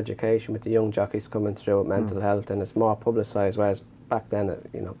more education with the young jockeys coming through with mental health, and it's more publicised, whereas back then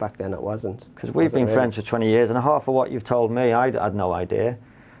it wasn't. Because we've been friends for 20 years, and half of what you've told me, I had no idea.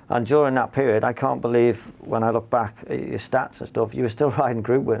 And during that period, I can't believe, when I look back at your stats and stuff, you were still riding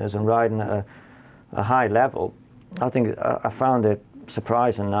group winners and riding at a high level. I think I found it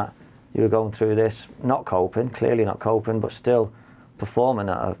surprising that you were going through this, clearly not coping, but still performing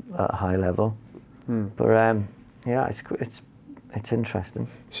at a high level. But yeah, it's interesting.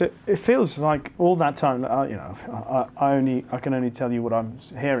 So it feels like all that time, you know, I can only tell you what I'm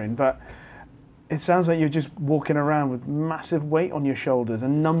hearing, but it sounds like you're just walking around with massive weight on your shoulders. A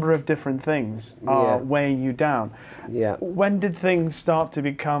number of different things are weighing you down. Yeah. When did things start to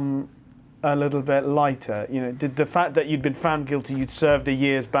become a little bit lighter? You know, did the fact that you'd been found guilty, you'd served a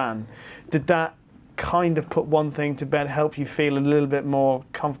year's ban, did that kind of put one thing to bed, help you feel a little bit more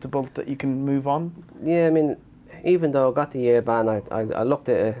comfortable that you can move on? Yeah, I mean, even though I got the year ban, I looked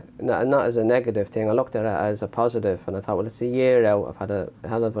at it not as a negative thing. I looked at it as a positive, and I thought, well, it's a year out. I've had a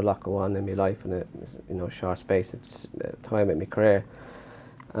hell of a lot go on in my life in a short space of time in my career,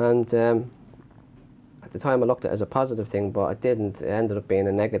 and at the time I looked at it as a positive thing, but I didn't. It ended up being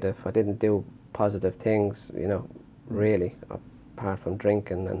a negative. I didn't do positive things, you know, really, apart from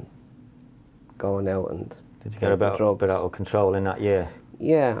drinking and going out and. Did you get a bit out of control in that year?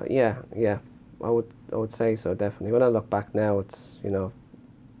 Yeah. I would say so, definitely. When I look back now, it's, you know,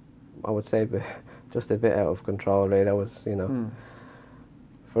 I would say just a bit out of control, really. I was, you know,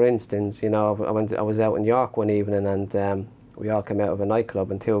 for instance, you know, I was out in York one evening, and we all came out of a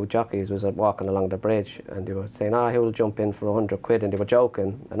nightclub, and 2 jockeys was walking along the bridge, and they were saying, who'll jump in for 100 quid, and they were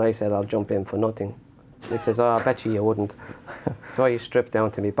joking, and I said, I'll jump in for nothing. And he says, I bet you wouldn't. So I stripped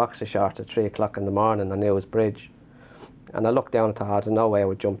down to my boxer shorts at 3 o'clock in the morning on News Bridge, and I looked down at the hard, there's no way I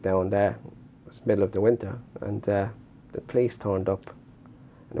would jump down there. It was middle of the winter, and the police turned up,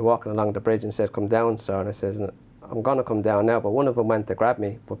 and they're walking along the bridge and said, come down, sir. And I says, I'm going to come down now, but one of them went to grab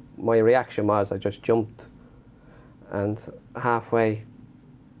me, but my reaction was I just jumped, and halfway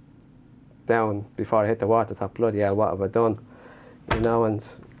down before I hit the water, I thought, bloody hell, what have I done? You know, and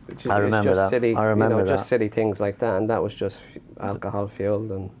it's just silly, just silly things like that, and that was just alcohol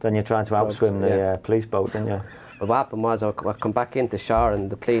fueled. And then you're trying to outswim the police boat, didn't you? But what happened was I come back into shore, and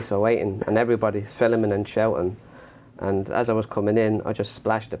the police were waiting, and everybody's filming and shouting, and as I was coming in, I just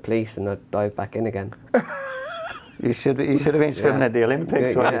splashed the police and I dived back in again. You should have been swimming at the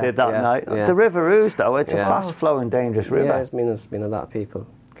Olympics when you did that night. Yeah. The River Ouse, though, it's a fast-flowing, dangerous river. Yeah, there's been a lot of people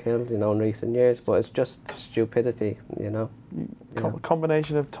killed, you know, in recent years, but it's just stupidity, you know.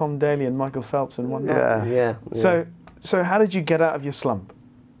 Combination of Tom Daley and Michael Phelps and whatnot. Yeah. So how did you get out of your slump?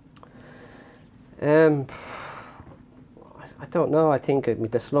 I don't know. I think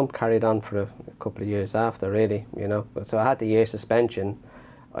the slump carried on for a couple of years after, really, you know. So I had the year suspension.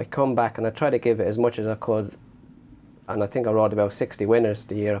 I come back and I tried to give it as much as I could and I think I rode about 60 winners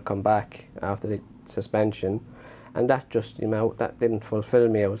the year I come back after the suspension, and that just, you know, that didn't fulfil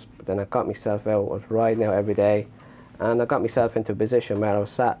me. But then I got myself out, I was riding out every day, and I got myself into a position where I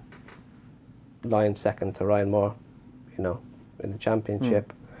was sat lying second to Ryan Moore, you know, in the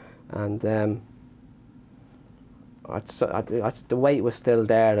championship, and the weight was still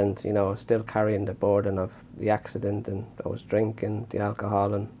there, and you know, I was still carrying the burden of the accident, and I was drinking the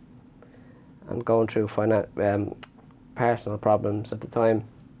alcohol and going through personal problems at the time.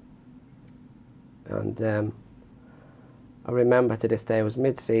 And I remember to this day, it was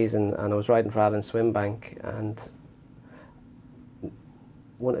mid-season, and I was riding for Alan Swimbank, and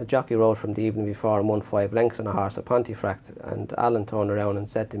a jockey rode from the evening before and won 5 lengths on a horse at Pontefract, and Alan turned around and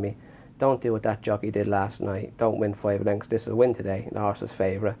said to me, "Don't do what that jockey did last night, don't win 5 lengths, this will win today," the horse's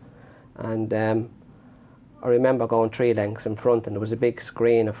favourite. And I remember going 3 lengths in front, and there was a big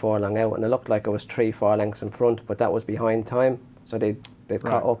screen a furlong out, and it looked like I was 3-4 lengths in front, but that was behind time, so they'd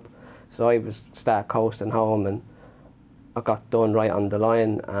caught up. So I started coasting home, and I got done right on the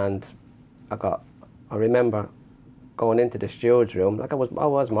line, and I remember going into the steward's room, like I was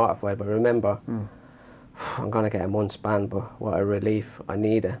mortified, but I remember, I'm going to get a month's ban, but what a relief, I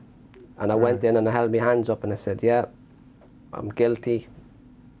need it. And I went in and I held my hands up and I said, yeah, I'm guilty,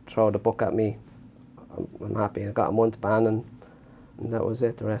 throw the book at me, I'm happy. I got a month's ban, and that was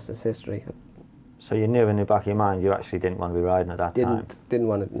it, the rest is history. So you knew in the back of your mind you actually didn't want to be riding at that time? Didn't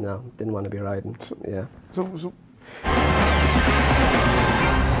want to be riding, yeah. So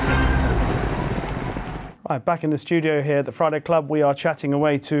right, back in the studio here at the Friday Club, we are chatting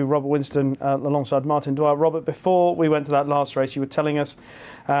away to Robert Winston alongside Martin Dwyer. Robert, before we went to that last race, you were telling us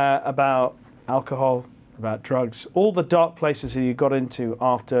about alcohol, about drugs, all the dark places that you got into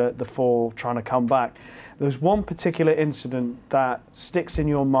after the fall, trying to come back. There was one particular incident that sticks in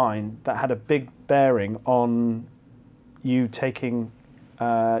your mind that had a big bearing on you taking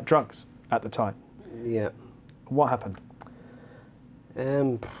drugs at the time. Yeah. What happened?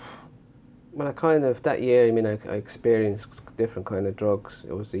 Well, that year, I mean, I experienced different kind of drugs.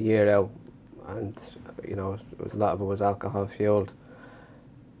 It was a year out, and you know, a lot of it was alcohol fueled.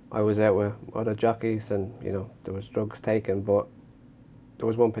 I was out with other jockeys, and you know, there was drugs taken, but there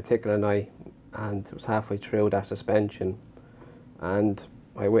was one particular night, and it was halfway through that suspension, and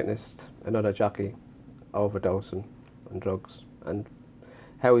I witnessed another jockey overdosing on drugs, and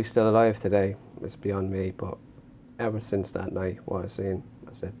how he's still alive today is beyond me, but ever since that night, what I've seen,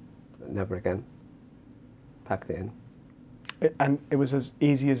 I said, never again. Packed it in. And it was as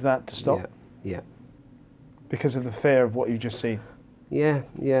easy as that to stop? Yeah. Because of the fear of what you just see? Yeah.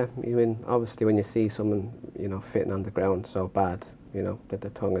 I mean, obviously when you see someone, you know, fitting on the ground so bad, you know, that the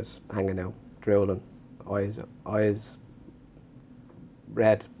tongue is hanging out, drooling, eyes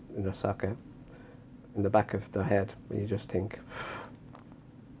red in the socket, in the back of the head, and you just think,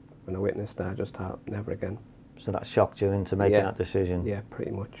 when I witnessed that, I just thought, never again. So that shocked you into making that decision? Yeah,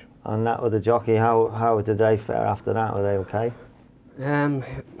 pretty much. And that other jockey, how did they fare after that? Were they okay?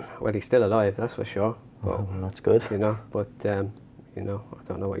 Well, he's still alive, that's for sure. But, that's good. You know, but you know, I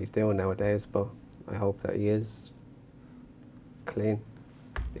don't know what he's doing nowadays, but I hope that he is clean,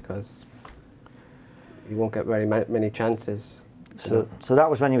 because he won't get very many chances. So that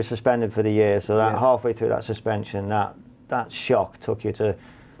was when you were suspended for the year. So that halfway through that suspension, that shock took you to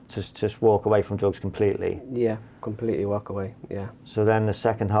just walk away from drugs completely? Yeah, completely walk away, yeah. So then the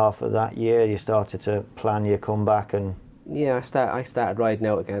second half of that year, you started to plan your comeback and... Yeah, I started riding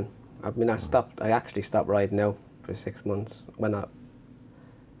out again. I mean, I actually stopped riding out for 6 months. When I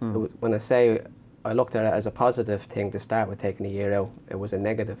say I looked at it as a positive thing to start with taking a year out, it was a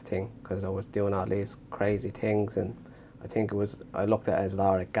negative thing, because I was doing all these crazy things, and I looked at it as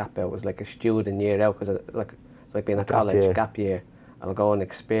a gap out. It was like a student year out, because it's like being a college gap year. I'll go and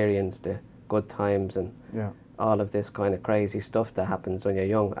experience the good times and all of this kind of crazy stuff that happens when you're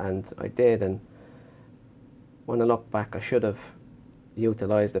young, and I did. And when I look back, I should have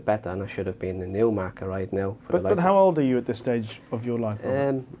utilised it better, and I should have been in Newmarket right now. But how old are you at this stage of your life?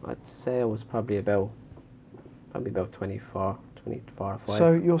 I'd say I was probably about 24 or 5.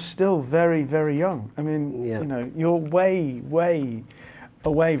 So you're still very, very young. I mean, you know, you're way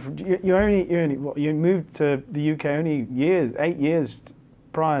away from. You moved to the UK only 8 years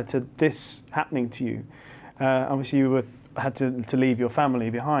prior to this happening to you. Obviously, you had to leave your family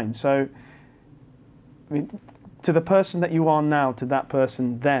behind. So, I mean, to the person that you are now, to that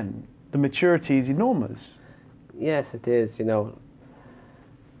person then, the maturity is enormous. Yes, it is. You know,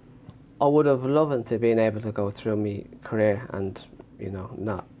 I would have loved to been able to go through my career and, you know,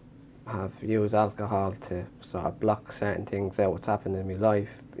 not have used alcohol to sort of block certain things out, what's happened in my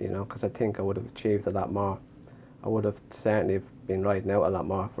life, you know, because I think I would have achieved a lot more. I would have certainly been riding out a lot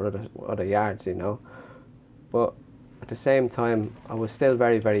more for other yards, you know. But at the same time, I was still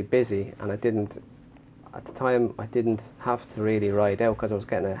very, very busy, and at the time, I didn't have to really ride out because I was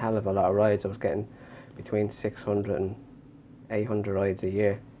getting a hell of a lot of rides. I was getting between 600 and 800 rides a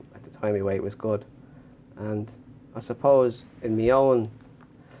year. At the time, my weight was good. And I suppose in my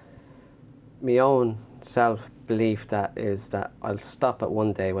own self-belief that I'll stop at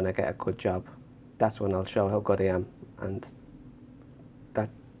one day when I get a good job. That's when I'll show how good I am. And that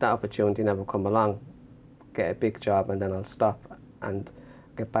opportunity never come along. Get a big job and then I'll stop and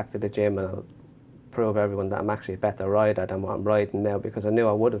get back to the gym, and I'll prove everyone that I'm actually a better rider than what I'm riding now, because I knew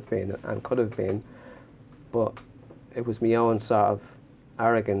I would have been and could have been, but it was my own sort of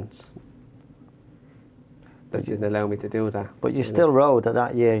arrogance that didn't allow me to do that. But you still rode at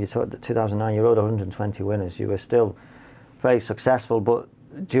that year, you saw 2009, you rode 120 winners, you were still very successful, but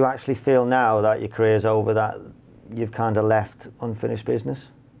do you actually feel now that your career's over, that you've kind of left unfinished business?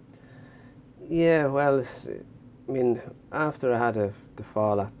 Yeah, well, I mean, after I had a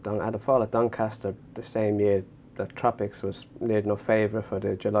fall at Doncaster the same year, the Tropics was near enough favourite for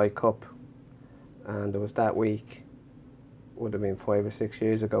the July Cup, and it was that week, would have been 5 or 6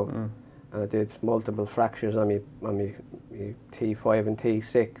 years ago, and I did multiple fractures on me T5 and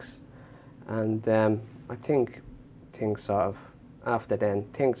T6, and I think things sort of, after then,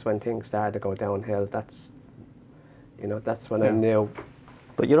 when things started to go downhill, that's when I knew.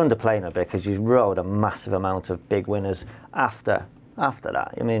 But you're underplaying a bit, because you rode a massive amount of big winners after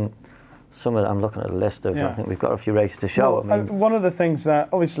that. I mean, I'm looking at a list of, I think we've got a few races to show. Well, I mean, one of the things that,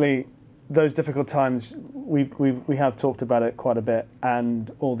 obviously, those difficult times, we have talked about it quite a bit,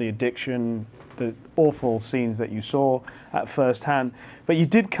 and all the addiction, the awful scenes that you saw at first hand. But you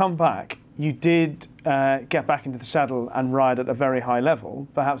did come back. You did get back into the saddle and ride at a very high level,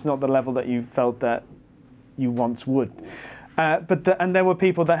 perhaps not the level that you felt that you once would. And there were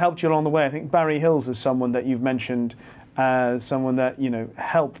people that helped you along the way. I think Barry Hills is someone that you've mentioned as someone that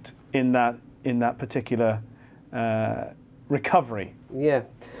helped in that particular recovery. Yeah.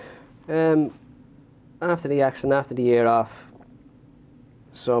 After the accident, after the year off,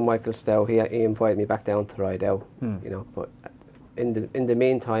 Sir Michael Stowe, he invited me back down to ride out. But in the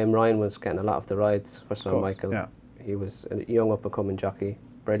meantime, Ryan was getting a lot of the rides for Sir Michael. Yeah. He was a young up-and-coming jockey,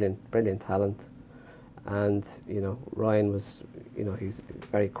 brilliant talent. And Ryan was, he's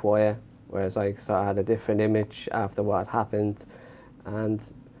very quiet, whereas I sort of had a different image after what had happened, and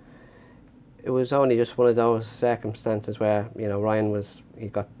it was only just one of those circumstances where Ryan he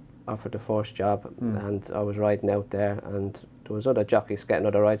got offered the first job, and I was riding out there, and there was other jockeys getting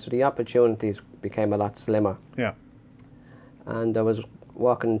other rides, so the opportunities became a lot slimmer. Yeah. And I was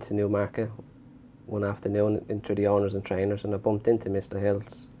walking into Newmarket one afternoon into the owners and trainers, and I bumped into Mr.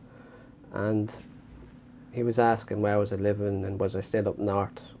 Hills, and he was asking where was I living and was I still up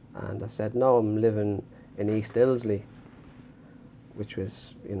north, and I said no, I'm living in East Ilsley, which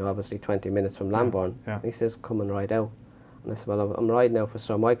was obviously 20 minutes from Lambourne. Yeah. He says come and ride out, and I said well, I'm riding out for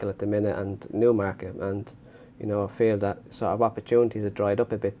Sir Michael at the minute and Newmarket, and I feel that sort of opportunities had dried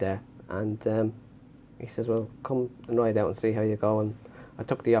up a bit there, and he says well, come and ride out and see how you go, and I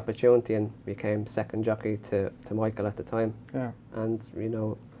took the opportunity and became second jockey to Michael at the time. Yeah. And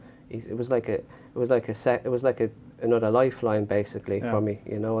it was like another lifeline basically for me,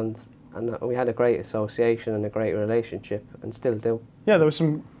 and we had a great association and a great relationship, and still do. Yeah, there was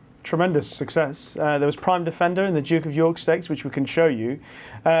some tremendous success. There was Prime Defender in the Duke of York Stakes, which we can show you.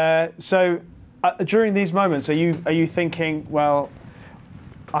 So during these moments, are you thinking, well,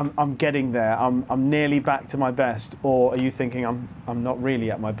 I'm getting there, I'm nearly back to my best, or are you thinking I'm not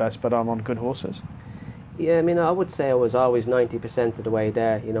really at my best, but I'm on good horses? Yeah, I mean, I would say I was always 90% of the way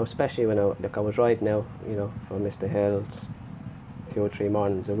there, especially when I was riding out, for Mr. Hills 2 or 3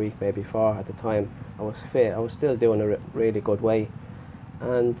 mornings a week, maybe 4 at the time. I was fit, I was still doing a really good way,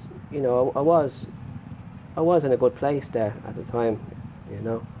 and I was in a good place there at the time,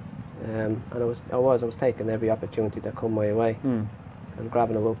 and I was taking every opportunity that come my way and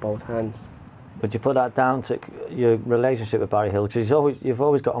grabbing it with both hands. But you put that down to your relationship with Barry Hill, because you've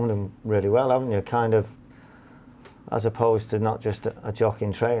always got on with him really well, haven't you? Kind of, as opposed to not just a jockey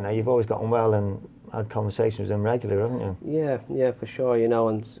and trainer, you've always got on well and had conversations with him regularly, haven't you? Yeah, for sure,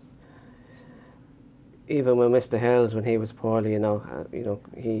 and even with Mr. Hills, when he was poorly,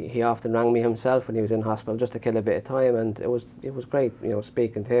 he often rang me himself when he was in hospital just to kill a bit of time, and it was great,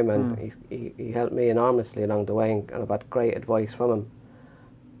 speaking to him, and he helped me enormously along the way, and I've had great advice from him.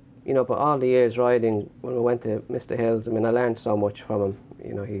 But all the years riding, when I went to Mr. Hills, I mean, I learned so much from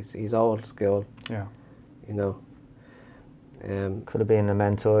him. He's old school. Yeah. Could have been the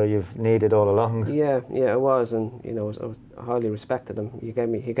mentor you've needed all along. Yeah, yeah, it was, and you know, I highly respected him. He gave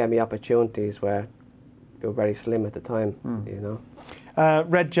me opportunities where they were very slim at the time. You know.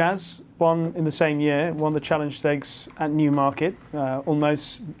 Red Jazz won in the same year, won the Challenge Stakes at Newmarket,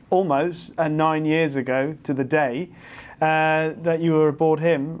 almost 9 years ago to the day that you were aboard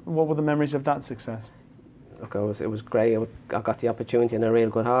him. What were the memories of that success? Look, it was great. I got the opportunity in a real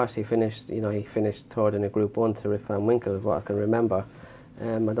good horse. He finished third in a Group 1 to Rip Van Winkle, what I can remember.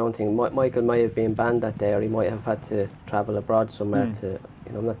 I don't think Michael might have been banned that day, or he might have had to travel abroad somewhere to,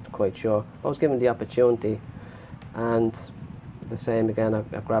 you know, I'm not quite sure. I was given the opportunity, and the same again. I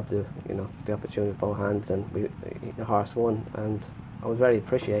grabbed the opportunity with both hands, and the horse won, and I was very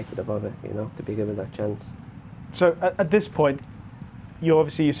appreciative of it, you know, to be given that chance. So at this point, you're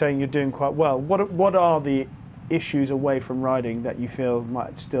saying you're doing quite well. What are the issues away from riding that you feel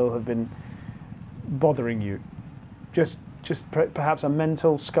might still have been bothering you? Just perhaps a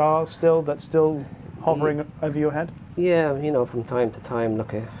mental scar that's still hovering over your head? Yeah, you know, from time to time.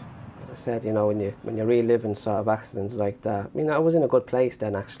 Look, as I said, you know, when you're reliving sort of accidents like that. I mean, I was in a good place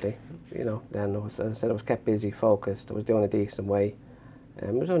then, actually. You know, then as I said, I was kept busy, focused. I was doing a decent way.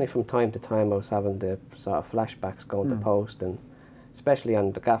 It was only from time to time I was having the sort of flashbacks going to post, and especially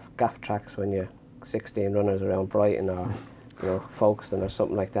on the gaff tracks when you're 16 runners around Brighton, or you know, Folkestone or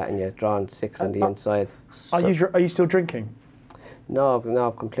something like that, and you're drawing 6 on the inside. Are you still drinking? No,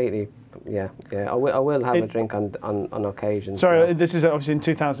 completely. Yeah. I will have a drink on occasion. Sorry, this is obviously in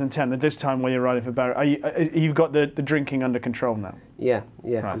 2010. At this time, when you're riding for Barry, you've got the drinking under control now. Yeah,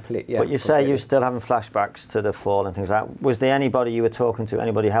 right. completely. Yeah, but you say you're still having flashbacks to the fall and things like that. Was there anybody you were talking to?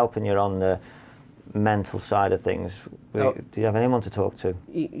 Anybody helping you on the mental side of things? Do you have anyone to talk to?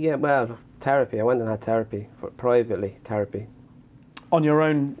 Yeah, well, therapy. I went and had therapy privately. Therapy. On your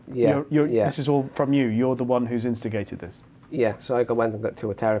own. Yeah. Yeah. This is all from you. You're the one who's instigated this. Yeah, so I went and got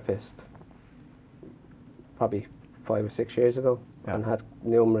to a therapist probably 5 or 6 years ago, and had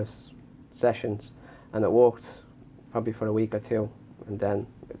numerous sessions, and it worked probably for a week or two, and then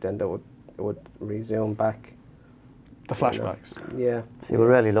it would resume back. The flashbacks. You know. Yeah. So we're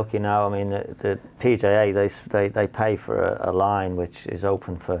really lucky now. I mean, the PJA they pay for a line which is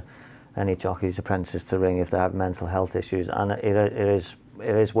open for any jockeys, apprentices to ring if they have mental health issues, and it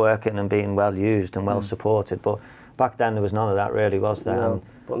is working and being well used and well supported, but. Back then there was none of that really, was there? No.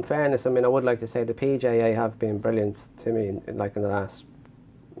 But in fairness, I mean, I would like to say the PJA have been brilliant to me in the last,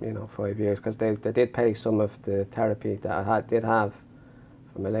 5 years, because they did pay some of the therapy that I did have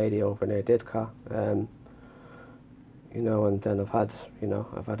from a lady over near Didcot, and then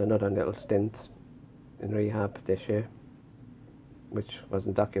I've had another little stint in rehab this year, which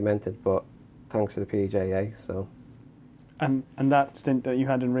wasn't documented, but thanks to the PJA. So. And that stint that you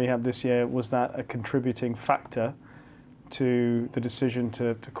had in rehab this year, was that a contributing factor to the decision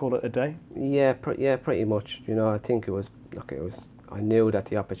to call it a day? Yeah, pretty much. I think it was. Look, it was. I knew that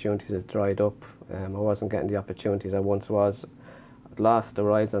the opportunities had dried up. I wasn't getting the opportunities I once was. I'd lost the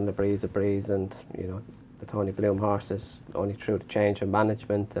rides on the Breeze of Breeze, and the Tony Bloom horses only through the change in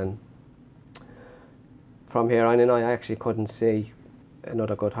management. And from here on in, I actually couldn't see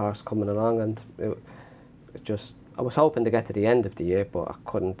another good horse coming along, and it just. I was hoping to get to the end of the year, but I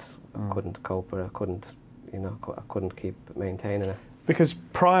couldn't cope with it. I couldn't keep maintaining it. Because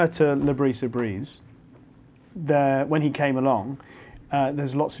prior to Le Brise Breeze, when he came along,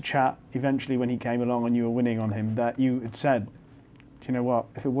 there's lots of chat eventually when he came along and you were winning on him, that you had said, do you know what,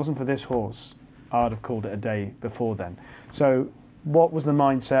 if it wasn't for this horse, I'd have called it a day before then. So what was the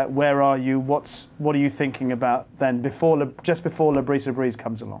mindset? Where are you? What are you thinking about then, just before Le Brise Breeze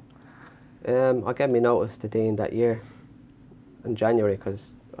comes along? I gave me notice to Dean that year in January,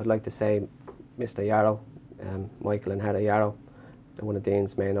 because I'd like to say Mr. Yarrow, Michael and Heather Yarrow, they're one of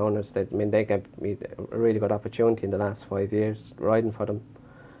Dean's main owners. They gave me a really good opportunity in the last 5 years riding for them,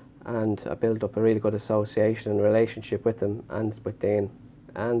 and I built up a really good association and relationship with them and with Dean,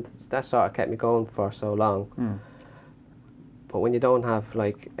 and that sort of kept me going for so long. But when you don't have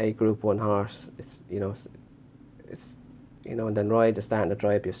like a Group 1 horse, it's and then rides are starting to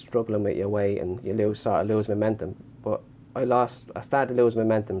drive, you're struggling with your weight, and you lose momentum. But I started to lose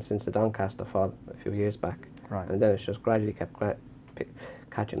momentum since the Doncaster fall a few years back, right. And then it's just gradually kept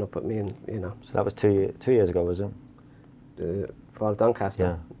catching up with me, and So that was 2 years ago, was it? The fall of Doncaster.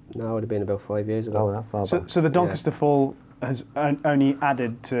 Yeah. No, it would have been about 5 years ago. Oh, that far back. So the Doncaster fall has only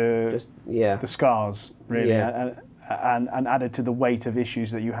added to the scars, really. Yeah. And added to the weight of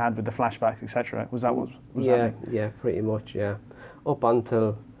issues that you had with the flashbacks, etc. Was that what was happening? Yeah, pretty much, yeah. Up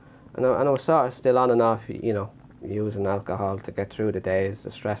until, and I was sort of still on and off, using alcohol to get through the days,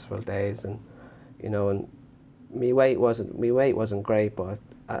 the stressful days, and my weight wasn't great, but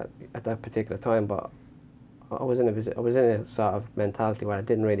at that particular time, but I was in a sort of mentality where I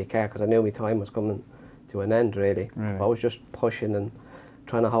didn't really care because I knew my time was coming to an end really. But I was just pushing and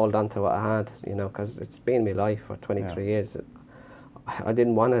trying to hold on to what I had, you know, because it's been my life for 23 years. I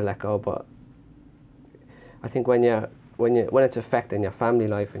didn't want to let go, but I think when it's affecting your family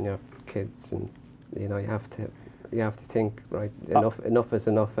life and your kids, and you know, you have to think, right, enough is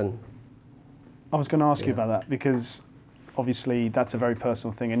enough. And I was going to ask you about that, because obviously that's a very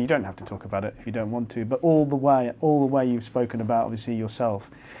personal thing, and you don't have to talk about it if you don't want to, but all the way you've spoken about obviously yourself,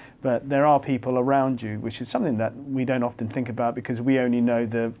 but there are people around you, which is something that we don't often think about because we only know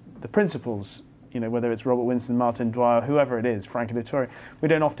the principles, you know, whether it's Robert Winston, Martin Dwyer, whoever it is, Frankie Dettori. We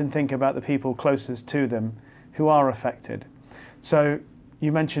don't often think about the people closest to them who are affected. So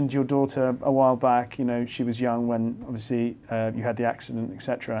you mentioned your daughter a while back, you know, she was young when obviously you had the accident,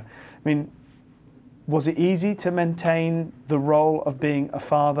 etc. I mean, was it easy to maintain the role of being a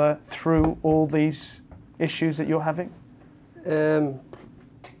father through all these issues that you're having?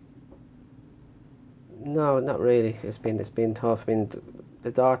 No, not really. It's been tough. I mean,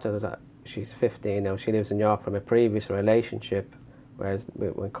 the daughter, she's 15 now. She lives in York from a previous relationship, whereas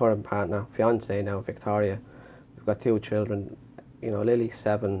with my current partner, fiance now, Victoria, we've got 2 children. You know, Lily's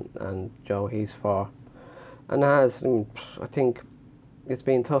 7 and Joe, he's 4. And I think it's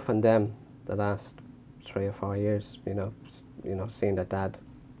been tough on them the last 3 or 4 years. You know, seeing their dad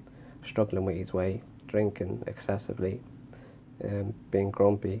struggling with his weight, drinking excessively, being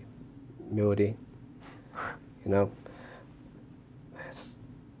grumpy, moody. You know,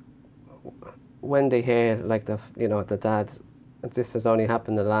 when they hear like the dad, this has only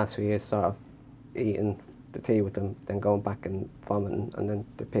happened in the last few years, sort of eating the tea with them, then going back and vomiting, and then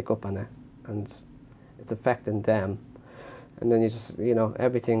they pick up on it, and it's affecting them, and then you just, you know,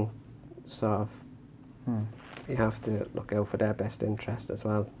 everything sort of, you have to look out for their best interest as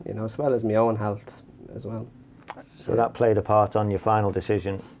well, you know, as well as my own health as well. So that played a part on your final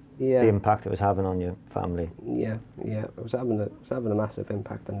decision. Yeah. The impact it was having on your family. Yeah, it was having a massive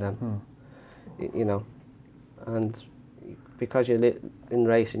impact on them. You know, and because you're in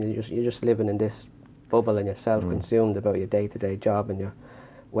racing, you're just living in this bubble, and you're self-consumed about your day-to-day job, and you're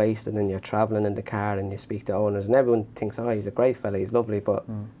wasted, and you're travelling in the car, and you speak to owners, and everyone thinks, oh, he's a great fella, he's lovely, but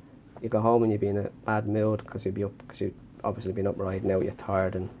you go home and you'd be in a bad mood because you've obviously been up riding out, you're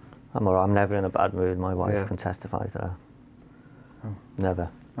tired, and I'm never in a bad mood. My wife can testify to that. Never.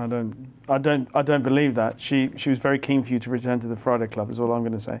 I don't believe that. She was very keen for you to return to the Friday Club, is all I'm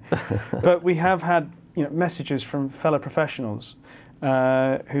going to say. But we have had, you know, messages from fellow professionals who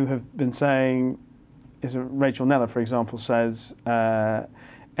have been saying, Rachel Neller, for example, says,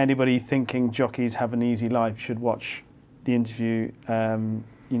 anybody thinking jockeys have an easy life should watch the interview.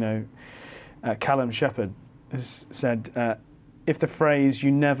 You know, Callum Shepherd has said, if the phrase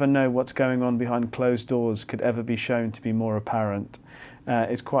 "you never know what's going on behind closed doors" could ever be shown to be more apparent,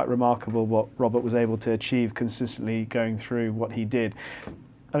 it's quite remarkable what Robert was able to achieve consistently going through what he did.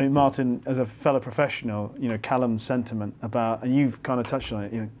 I mean, Martin, as a fellow professional, you know, Callum's sentiment about, and you've kind of touched on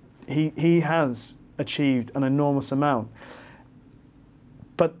it, you know, he has achieved an enormous amount.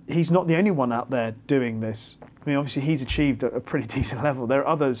 But he's not the only one out there doing this. I mean, obviously he's achieved a pretty decent level. There are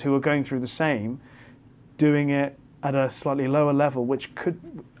others who are going through the same, doing it at a slightly lower level, which could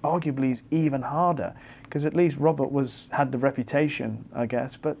arguably is even harder, because at least Robert had the reputation, I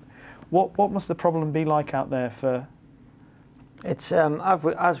guess. But what must the problem be like out there for? It's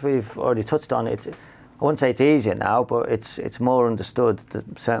as we've already touched on. I wouldn't say it's easier now, but it's more understood.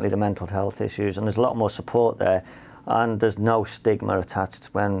 Certainly the mental health issues, and there's a lot more support there, and there's no stigma attached.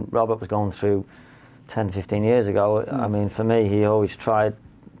 When Robert was going through 10, 15 years ago, I mean, for me, he always tried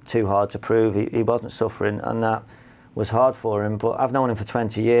too hard to prove he wasn't suffering, and that was hard for him. But I've known him for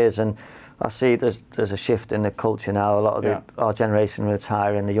 20 years, and I see there's a shift in the culture now. A lot of our generation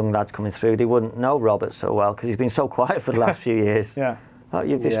retiring, the young lads coming through, they wouldn't know Robert so well because he's been so quiet for the last few years.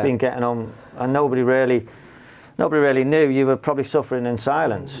 You've just been getting on, and nobody really knew. You were probably suffering in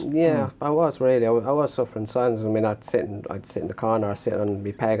silence. Yeah, I was really. I was suffering in silence. I mean, I'd sit in the corner, I'd sit on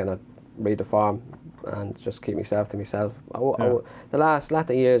my peg, and I'd read the form and just keep myself to myself. The last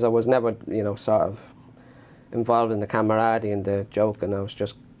latter years, I was never, you know, sort of involved in the camaraderie and the joke, and I was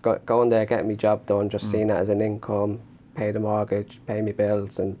just going there, getting my job done, just seeing it as an income, pay the mortgage, pay my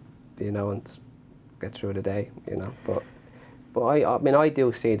bills, and you know, and get through the day, you know. But I mean, I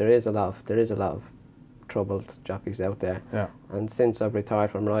do see there is a lot of troubled jockeys out there. And since I've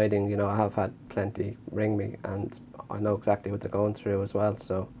retired from riding, you know, I have had plenty ring me, and I know exactly what they're going through as well.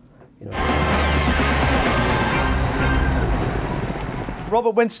 So, you know.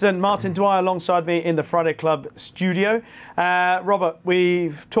 Robert Winston, Martin Dwyer alongside me in the Friday Club studio. Robert,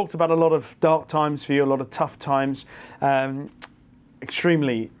 we've talked about a lot of dark times for you, a lot of tough times,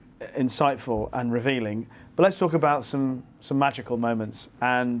 extremely insightful and revealing. But let's talk about some magical moments.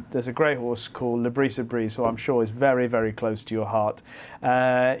 And there's a grey horse called Le Brise Brise, who I'm sure is very, very close to your heart.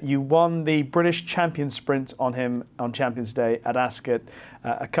 You won the British Champion Sprint on him on Champions Day at Ascot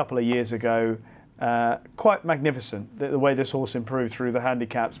a couple of years ago. Quite magnificent, the way this horse improved through the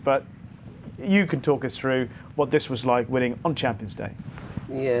handicaps. But you can talk us through what this was like winning on Champions Day.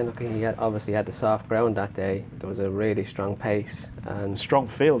 Yeah, look, he obviously had the soft ground that day. There was a really strong pace and strong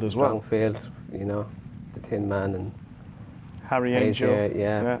field as well. Strong field, you know, the Tin Man and Harry Angel.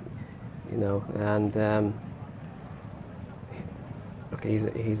 Yeah, you know, and look,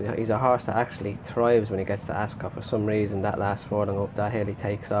 he's a horse that actually thrives when he gets to Ascot. For some reason, that last furlong up that hill, he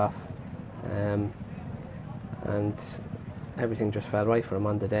takes off. And everything just fell right for him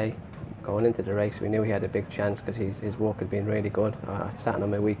on the day. Going into the race, we knew he had a big chance because his work had been really good. I sat on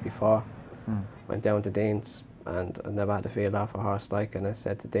him a week before, went down to Dean's, and I never had to feel off a horse like. And I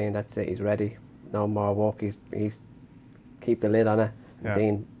said to Dean, "That's it. He's ready. No more work. He's keep the lid on it." Yeah.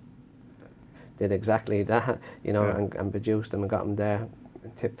 Dean did exactly that, you know, and produced him and got him there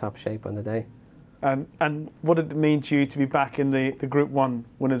in tip-top shape on the day. And what did it mean to you to be back in the Group 1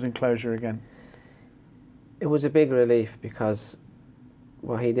 winners enclosure again? It was a big relief because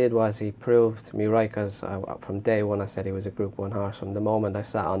what he did was he proved me right, because from day one I said he was a Group 1 horse. From the moment I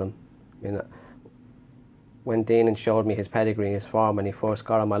sat on him, you know, when Dean showed me his pedigree, his form when he first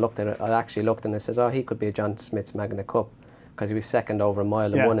got him, I actually looked and I says, oh, he could be a John Smith's Magna Cup, because he was second over a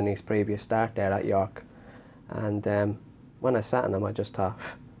mile and won in his previous start there at York. And when I sat on him, I just thought,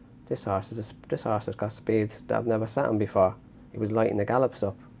 this horse has got speed that I've never sat on before. He was lighting the gallops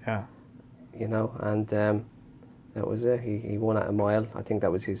up. Yeah. You know, and that was it. He won at a mile. I think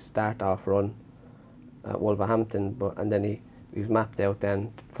that was his start-off run at Wolverhampton. And then he was mapped out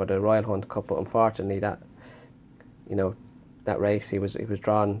then for the Royal Hunt Cup. But unfortunately, that race he was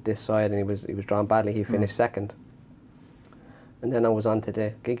drawn this side and he was drawn badly. He finished second. And then I was on to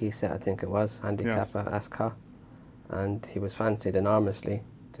the Giggy set, I think it was, handicap at Ascot, and he was fancied enormously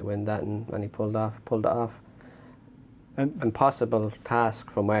to win that, and he pulled it off. Impossible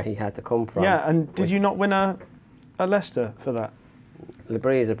task from where he had to come from. Yeah, and did you not win a Leicester for that? Le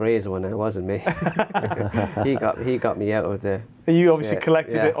Brise Brise won it, it wasn't me. he got me out of the... You obviously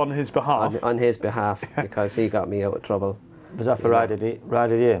collected it on his behalf. On his behalf, because he got me out of trouble. Was that for Ride of the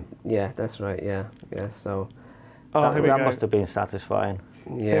Year? Yeah, that's right, yeah. So... that must have been satisfying.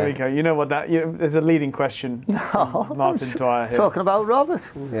 Yeah. Here we go. You know what there's a leading question. No. Martin Dwyer here. Talking about Robert.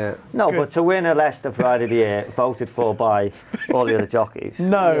 Yeah. No, but to win a Leicester for Ride of the Year, voted for by all the other jockeys.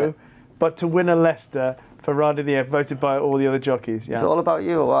 No, but to win a Leicester for Ride of the Year, voted by all the other jockeys. Yeah. It's all about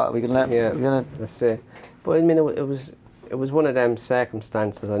you, or what? We can let. Yeah. That's it. But I mean, it was one of them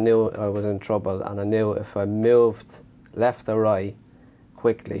circumstances. I knew I was in trouble, and I knew if I moved left or right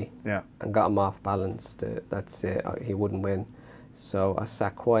quickly and got him off balance, that's it. He wouldn't win. So I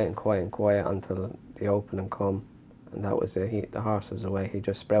sat quiet until the opening come, and that was it. The horse was away. He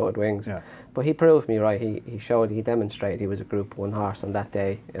just sprouted wings. Yeah. But he proved me right. He demonstrated he was a Group 1 horse on that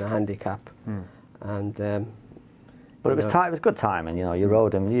day in a handicap. And but it was good timing. You know, you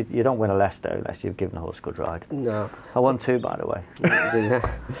rode him. You don't win a Leicester unless you've given a horse a good ride. No. I won 2, by the way.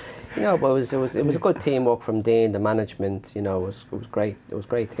 You know, but it was a good teamwork from Dean, the management. You know, it was great. It was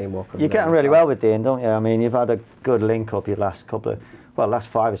great teamwork from You're getting really well with Dean, don't you? I mean, you've had a good link up your last 5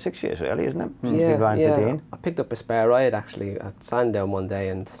 or 6 years, really, isn't it? Yeah. Dean. I picked up a spare ride actually at Sandown one day,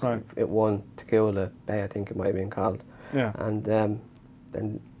 and it won Tequila Bay, I think it might have been called. Yeah. And then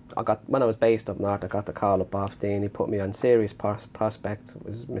when I was based up north, I got the call up off Dean. He put me on Serious Prospect, it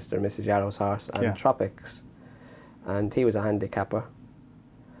was Mr. and Mrs. Yarrow's horse, and Tropics, and he was a handicapper.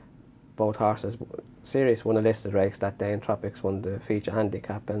 Both horses, Sirius won a listed race that day and Tropics won the feature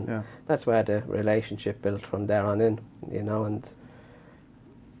handicap, and that's where the relationship built from there on in, you know. And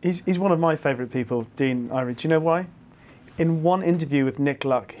he's one of my favourite people, Dean Irie. Do you know why? In one interview with Nick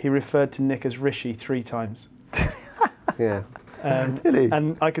Luck, he referred to Nick as Rishi 3 times. Yeah. Really?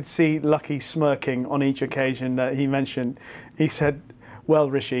 And I could see Lucky smirking on each occasion that he mentioned. He said,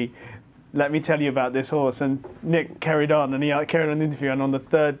 well, Rishi, let me tell you about this horse. And Nick carried on, and he carried on the interview, and on the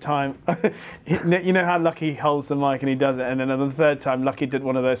third time, you know how Lucky holds the mic and he does it, and then on the third time, Lucky did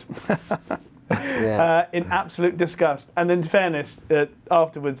one of those in absolute disgust. And in fairness,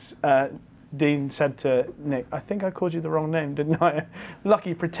 afterwards, Dean said to Nick, "I think I called you the wrong name, didn't I?"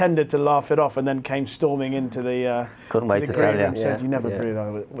 Lucky pretended to laugh it off and then came storming into the couldn't wait to tell you. and said, "You never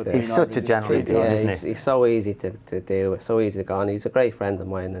breathe." He's such a gentleman, isn't he? He's so easy to deal with, so easy to go on. He's a great friend of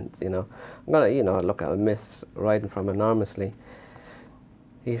mine, and I'm gonna look, I miss riding from him enormously.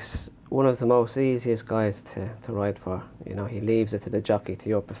 He's one of the most easiest guys to ride for. He leaves it to the jockey, to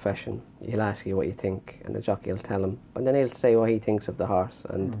your profession. He'll ask you what you think, and the jockey will tell him, and then he'll say what he thinks of the horse,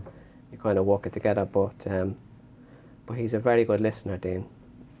 and you kind of work it together. But he's a very good listener, Dean.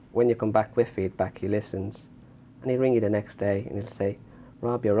 When you come back with feedback, he listens, and he'll ring you the next day, and he'll say,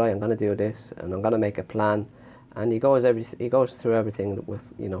 "Rob, you're right. I'm going to do this, and I'm going to make a plan." And he goes through everything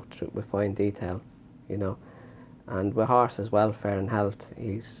with fine detail, And with horses' welfare and health,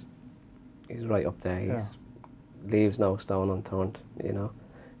 he's right up there. He's leaves no stone unturned.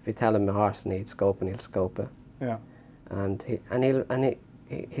 If you tell him a horse needs scoping, he'll scope it. Yeah. And he'll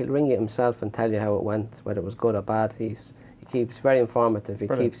ring you himself and tell you how it went, whether it was good or bad. He keeps very informative. He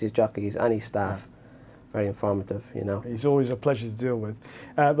keeps his jockeys and his staff very informative. He's always a pleasure to deal with.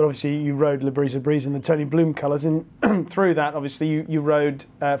 But obviously, you rode Le Brise Brise in the Tony Bloom colours, and through that, obviously, you rode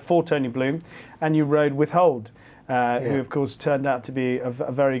for Tony Bloom, and you rode Withhold. Who of course turned out to be a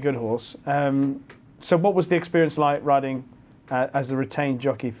very good horse. So what was the experience like riding as the retained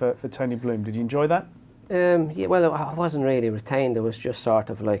jockey for Tony Bloom? Did you enjoy that? Well, I wasn't really retained. It was just sort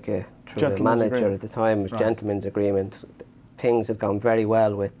of like through the manager agreement. At the time. It was gentleman's agreement. Things had gone very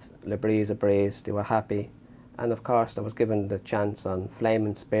well with Le Brise Brise. They were happy. And of course I was given the chance on Flame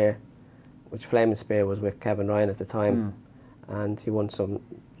and Spear, which Flame and Spear was with Kevin Ryan at the time. And he won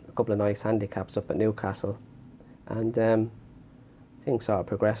a couple of nice handicaps up at Newcastle. And things sort of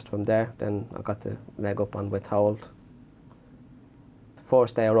progressed from there. Then I got the leg up on Withhold. The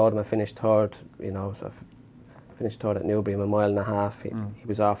first day I rode him, I finished third. So I finished third at Newbury, a mile and a half. He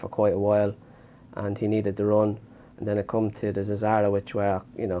was off for quite a while, and he needed the run. And then I come to the Zazara, which where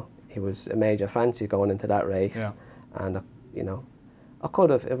he was a major fancy going into that race. Yeah. And I could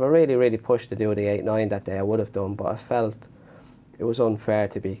have, if I really pushed to do the 8-9 that day, I would have done. But I felt it was unfair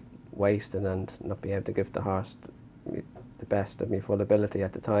to be wasting and not be able to give the horse the best of my full ability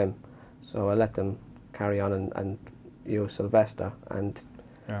at the time. So I let them carry on and use Sylvester, and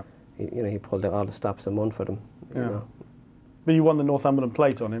he pulled out all the stops and won for them. But you won the Northumberland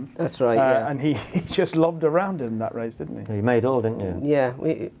Plate on him. That's right. And he just lobbed around in that race, didn't he? You made all, didn't you? Yeah.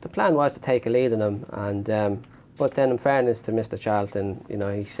 The plan was to take a lead on him, and but then in fairness to Mr. Charlton,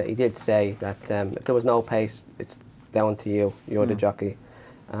 he did say that if there was no pace, it's down to you. You're the jockey.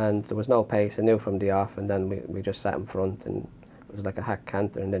 And there was no pace. I knew from the off, and then we just sat in front, and it was like a hack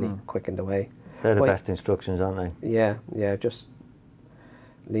canter, and then he quickened away. They're the best instructions, aren't they? Yeah. Just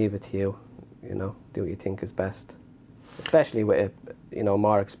leave it to you. Do what you think is best, especially with a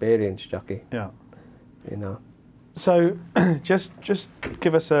more experienced jockey. Yeah. So, just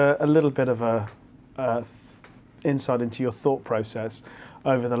give us a little bit of a insight into your thought process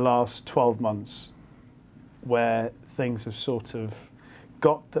over the last 12 months, where things have sort of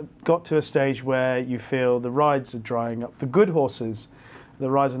got to a stage where you feel the rides are drying up, the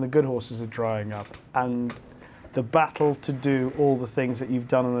rides on the good horses are drying up, and the battle to do all the things that you've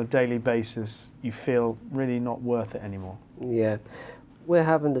done on a daily basis, you feel really not worth it anymore. Yeah, we're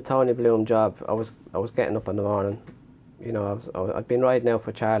having the Tony Bloom job. I was getting up in the morning, I'd been riding out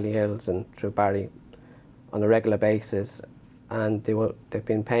for Charlie Hills and through Barry on a regular basis, and they've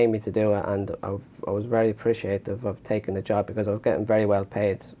been paying me to do it, and I was very appreciative of taking the job because I was getting very well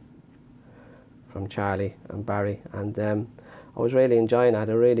paid from Charlie and Barry, and I was really enjoying it. I had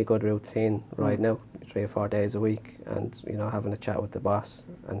a really good routine riding out 3 or 4 days a week, and having a chat with the boss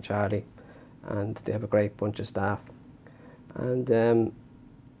and Charlie, and they have a great bunch of staff. And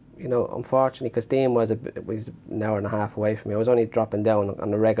unfortunately, because Dean was an hour and a half away from me, I was only dropping down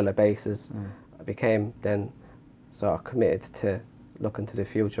on a regular basis. I became then sort of committed to looking to the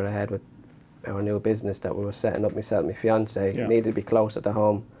future ahead with our new business that we were setting up. Myself and my fiance needed to be closer to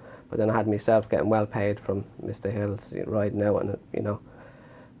home, but then I had myself getting well paid from Mr. Hills, riding out,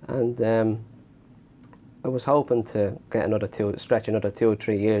 and I was hoping to get stretch another 2 or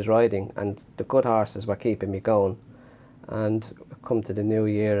 3 years riding, and the good horses were keeping me going. And come to the new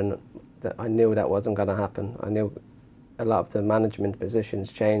year, and I knew that wasn't going to happen. I knew a lot of the management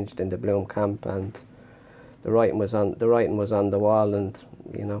positions changed in the Bloom camp, and the writing was on the wall, and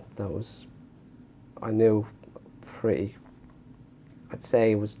I knew pretty. I'd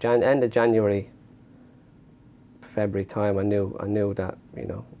say it was end of January, February time. I knew that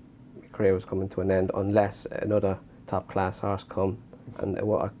my career was coming to an end unless another top class horse come, and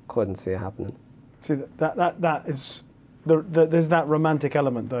I couldn't see it happening. See, that is there's that romantic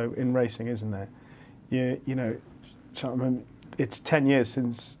element though in racing, isn't there? You know, so, I mean, it's 10 years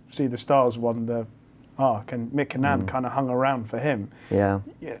since Sea the Stars won the Arc, and Mick Cannan kind of hung around for him. Yeah.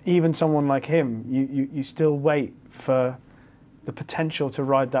 Even someone like him, you still wait for the potential to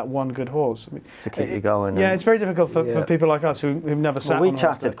ride that one good horse. I mean, to keep you going. Yeah, it's very difficult for people like us who've never sat on a we horse.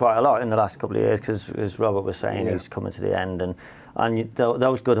 chatted quite a lot in the last couple of years because, as Robert was saying, he's coming to the end, and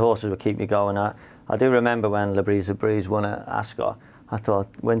those good horses will keep you going. I do remember when Le Brise Brise won at Ascot, I thought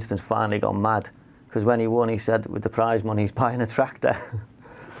Winston's finally gone mad, because when he won, he said with the prize money he's buying a tractor.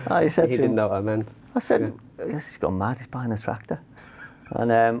 He didn't know what I meant. I said, yes, he's gone mad, he's buying a tractor.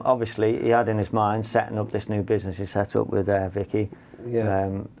 And obviously he had in his mind setting up this new business he set up with Vicky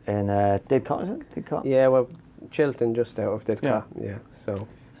in Didcot, is it? Didcot? Yeah, well, Chilton, just out of Didcot,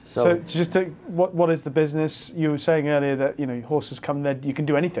 So just what is the business? You were saying earlier that, you know, horses come there, you can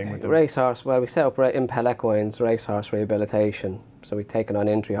do anything with them. Racehorse, well, we set up Impel Equines racehorse rehabilitation. So we've taken on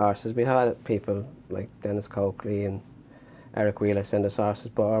entry horses. We've had people like Dennis Coakley and Eric Wheeler send us horses,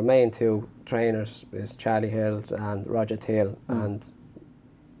 but our main two trainers is Charlie Hills and Roger Thiel, and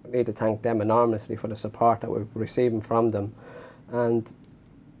we need to thank them enormously for the support that we're receiving from them. And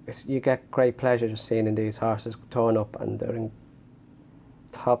you get great pleasure just seeing these horses turn up and they're in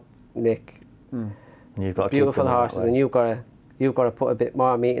top nick, and you've got beautiful horses, and you've got to put a bit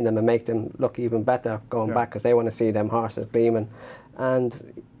more meat in them and make them look even better going back, because they want to see them horses gleaming.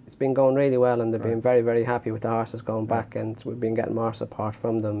 And it's been going really well, and they've been very, very happy with the horses going back, and we've been getting more support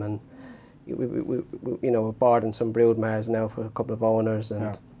from them. And we're boarding some brood mares now for a couple of owners,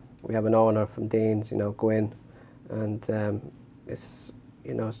 and we have an owner from Dean's, Gwyn, and it's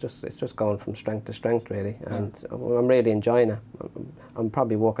just going from strength to strength, really, and I'm really enjoying it. I'm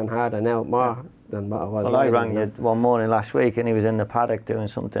probably working harder now, more than what I was. Well, I rang you one morning last week, and he was in the paddock doing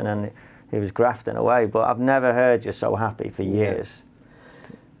something, and he was grafting away. But I've never heard you so happy for years.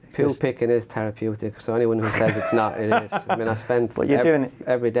 Poo picking is therapeutic, so anyone who says it's not, it is. I mean, I spent doing it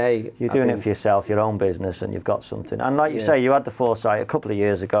every day. You're doing it for yourself, your own business, and you've got something. And like you say, you had the foresight a couple of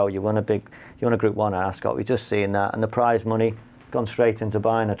years ago. You won a Group 1 at Ascot. We've just seen that, and the prize money gone straight into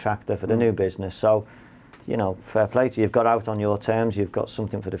buying a tractor for the new business. So, fair play to you. You've got out on your terms. You've got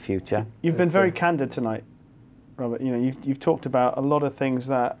something for the future. You've been very candid tonight, Robert. You've talked about a lot of things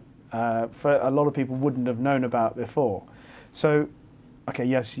that for a lot of people wouldn't have known about before. So, okay,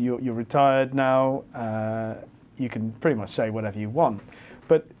 yes, you're retired now. You can pretty much say whatever you want,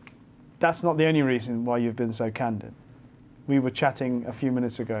 but that's not the only reason why you've been so candid. We were chatting a few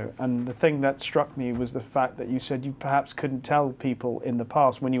minutes ago, and the thing that struck me was the fact that you said you perhaps couldn't tell people in the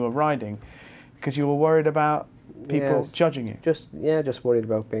past when you were riding because you were worried about people judging you. Just worried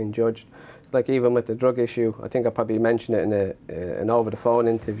about being judged. Like even with the drug issue, I think I probably mentioned it in an over-the-phone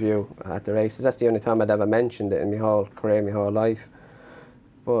interview at the races. That's the only time I'd ever mentioned it in my whole career, my whole life.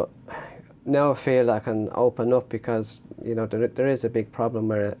 But now I feel I can open up because, there is a big problem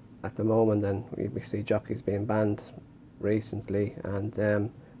where at the moment, and we see jockeys being banned recently, and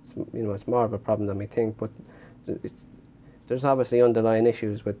it's more of a problem than we think. But there's obviously underlying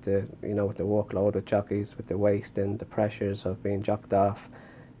issues with the with the workload with jockeys, with the wasting, the pressures of being jocked off.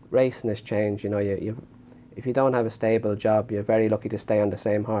 Racing has changed. If you don't have a stable job, you're very lucky to stay on the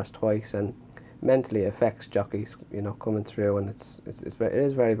same horse twice, and mentally it affects jockeys. Coming through, and it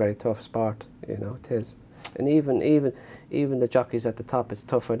is very, very tough sport. It is, and even the jockeys at the top, it's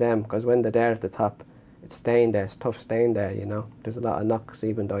tough for them because when they're there at the top, it's staying there. It's tough staying there. There's a lot of knocks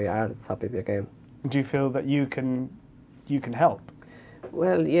even though you are at the top of your game. Do you feel that you can help?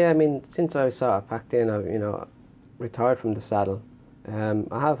 Well, yeah. I mean, since I sort of packed in, I retired from the saddle.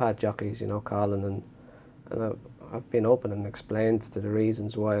 I have had jockeys, calling, and I've been open and explained to the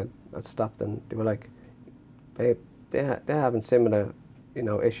reasons why I stopped, and they were like, they're having similar,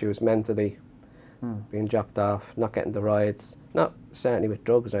 issues mentally, being jocked off, not getting the rides, not certainly with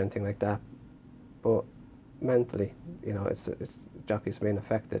drugs or anything like that, but mentally, it's jockeys being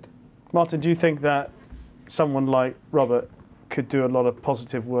affected. Martin, do you think that someone like Robert could do a lot of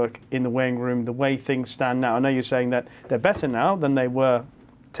positive work in the weighing room, the way things stand now? I know you're saying that they're better now than they were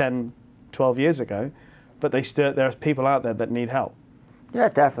 10, 12 years ago, but there's people out there that need help. Yeah,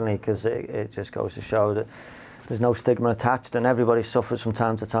 definitely, because it just goes to show that there's no stigma attached, and everybody suffers from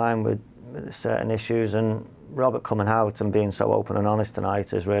time to time with certain issues. And Robert coming out and being so open and honest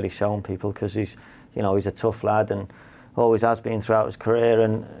tonight has really shown people, because he's a tough lad and always has been throughout his career.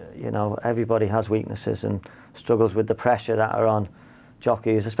 And everybody has weaknesses and struggles with the pressure that are on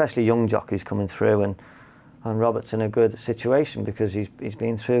jockeys, especially young jockeys coming through. And Robert's in a good situation because he's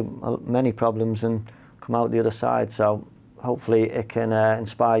been through many problems and come out the other side. So hopefully it can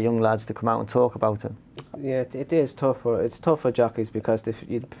inspire young lads to come out and talk about it. Yeah, it is tough for jockeys, because if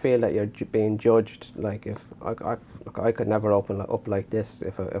you feel that you're being judged. Like, if I could never open up like this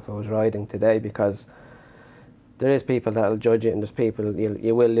if I was riding today, because there is people that will judge it, and there's people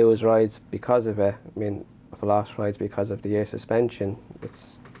you will lose rides because of it. I mean, I've lost rides because of the year suspension.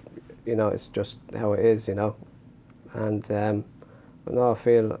 It's, you know, it's just how it is, you know. And but no, I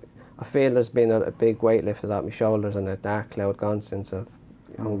feel there's been a big weight lifted off my shoulders and a dark cloud gone since I've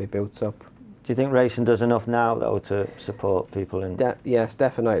hung my boots up. Do you think racing does enough now, though, to support people in? Yes,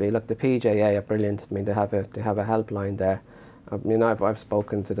 definitely. Look, the PJA are brilliant. I mean, they have a helpline there. I mean, I've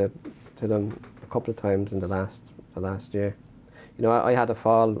spoken to them a couple of times in the last year. You know, I had a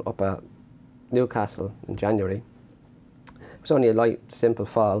fall up at Newcastle in January. It was only a light, simple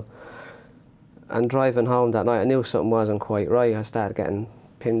fall. And driving home that night, I knew something wasn't quite right. I started getting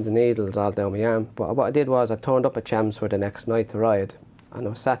pins and needles all down my arm. But what I did was I turned up at Chelmsford the next night to ride, and I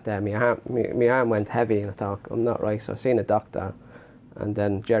was sat there, my arm went heavy, and I thought, I'm not right. So I seen a doctor, and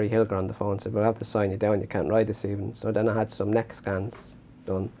then Jerry Hilger on the phone said, we'll have to sign you down, you can't ride this evening. So then I had some neck scans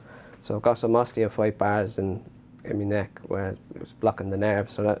done. So I've got some osteophyte bars in my neck where it was blocking the nerve.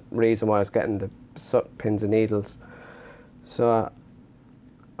 So that reason why I was getting the pins and needles. So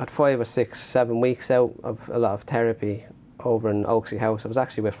I had 5 or 6, 7 weeks out of a lot of therapy over in Oaksey House. I was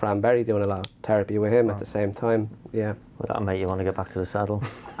actually with Fran Berry doing a lot of therapy with him at the same time. Yeah. Well, that'll make you want to get back to the saddle.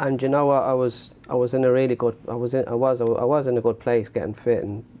 And you know what? I was in a really good. I was in a good place, getting fit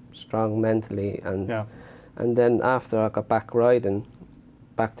and strong mentally, and and then after I got back riding,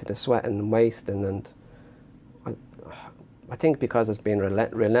 back to the sweating and wasting, and I think because it's been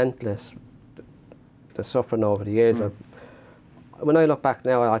relentless, the suffering over the years. When I look back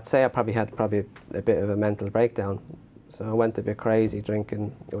now, I'd say I probably had a bit of a mental breakdown. So I went a bit crazy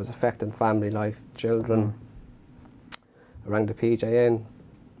drinking. It was affecting family life, children. I rang the PJA in.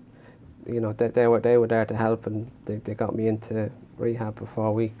 You know, they were there to help, and they got me into rehab for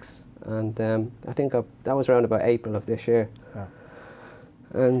 4 weeks. And I think that was around about April of this year. Yeah.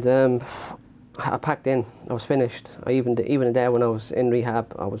 And I packed in. I was finished. Even there when I was in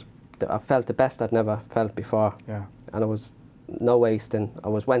rehab, I felt the best I'd never felt before. Yeah. And I was no wasting.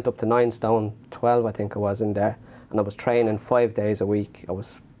 went up to 9 stone 12, I think I was in there, and I was training 5 days a week. I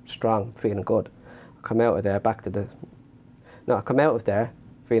was strong, feeling good. I come out of there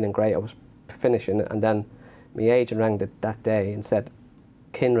feeling great. I was finishing, and then my agent rang that day and said,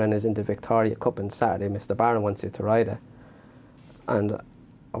 Kinren is in the Victoria Cup on Saturday, Mr. Barron wants you to ride it. And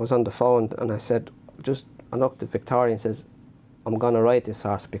I was on the phone, and I said, I looked at Victoria and says, I'm going to ride this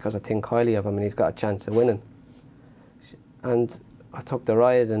horse because I think highly of him and he's got a chance of winning. And I took the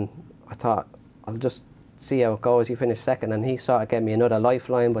ride, and I thought, I'll just see how it goes. He finished second, and he sort of gave me another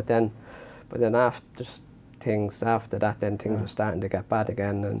lifeline, but then after things were starting to get bad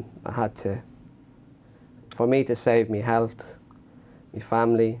again, and I had to, for me to save my health, my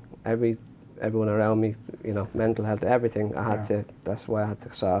family, everyone around me, you know, mental health, everything, I had to, that's why I had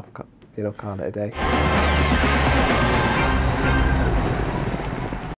to sort of, you know, call it a day.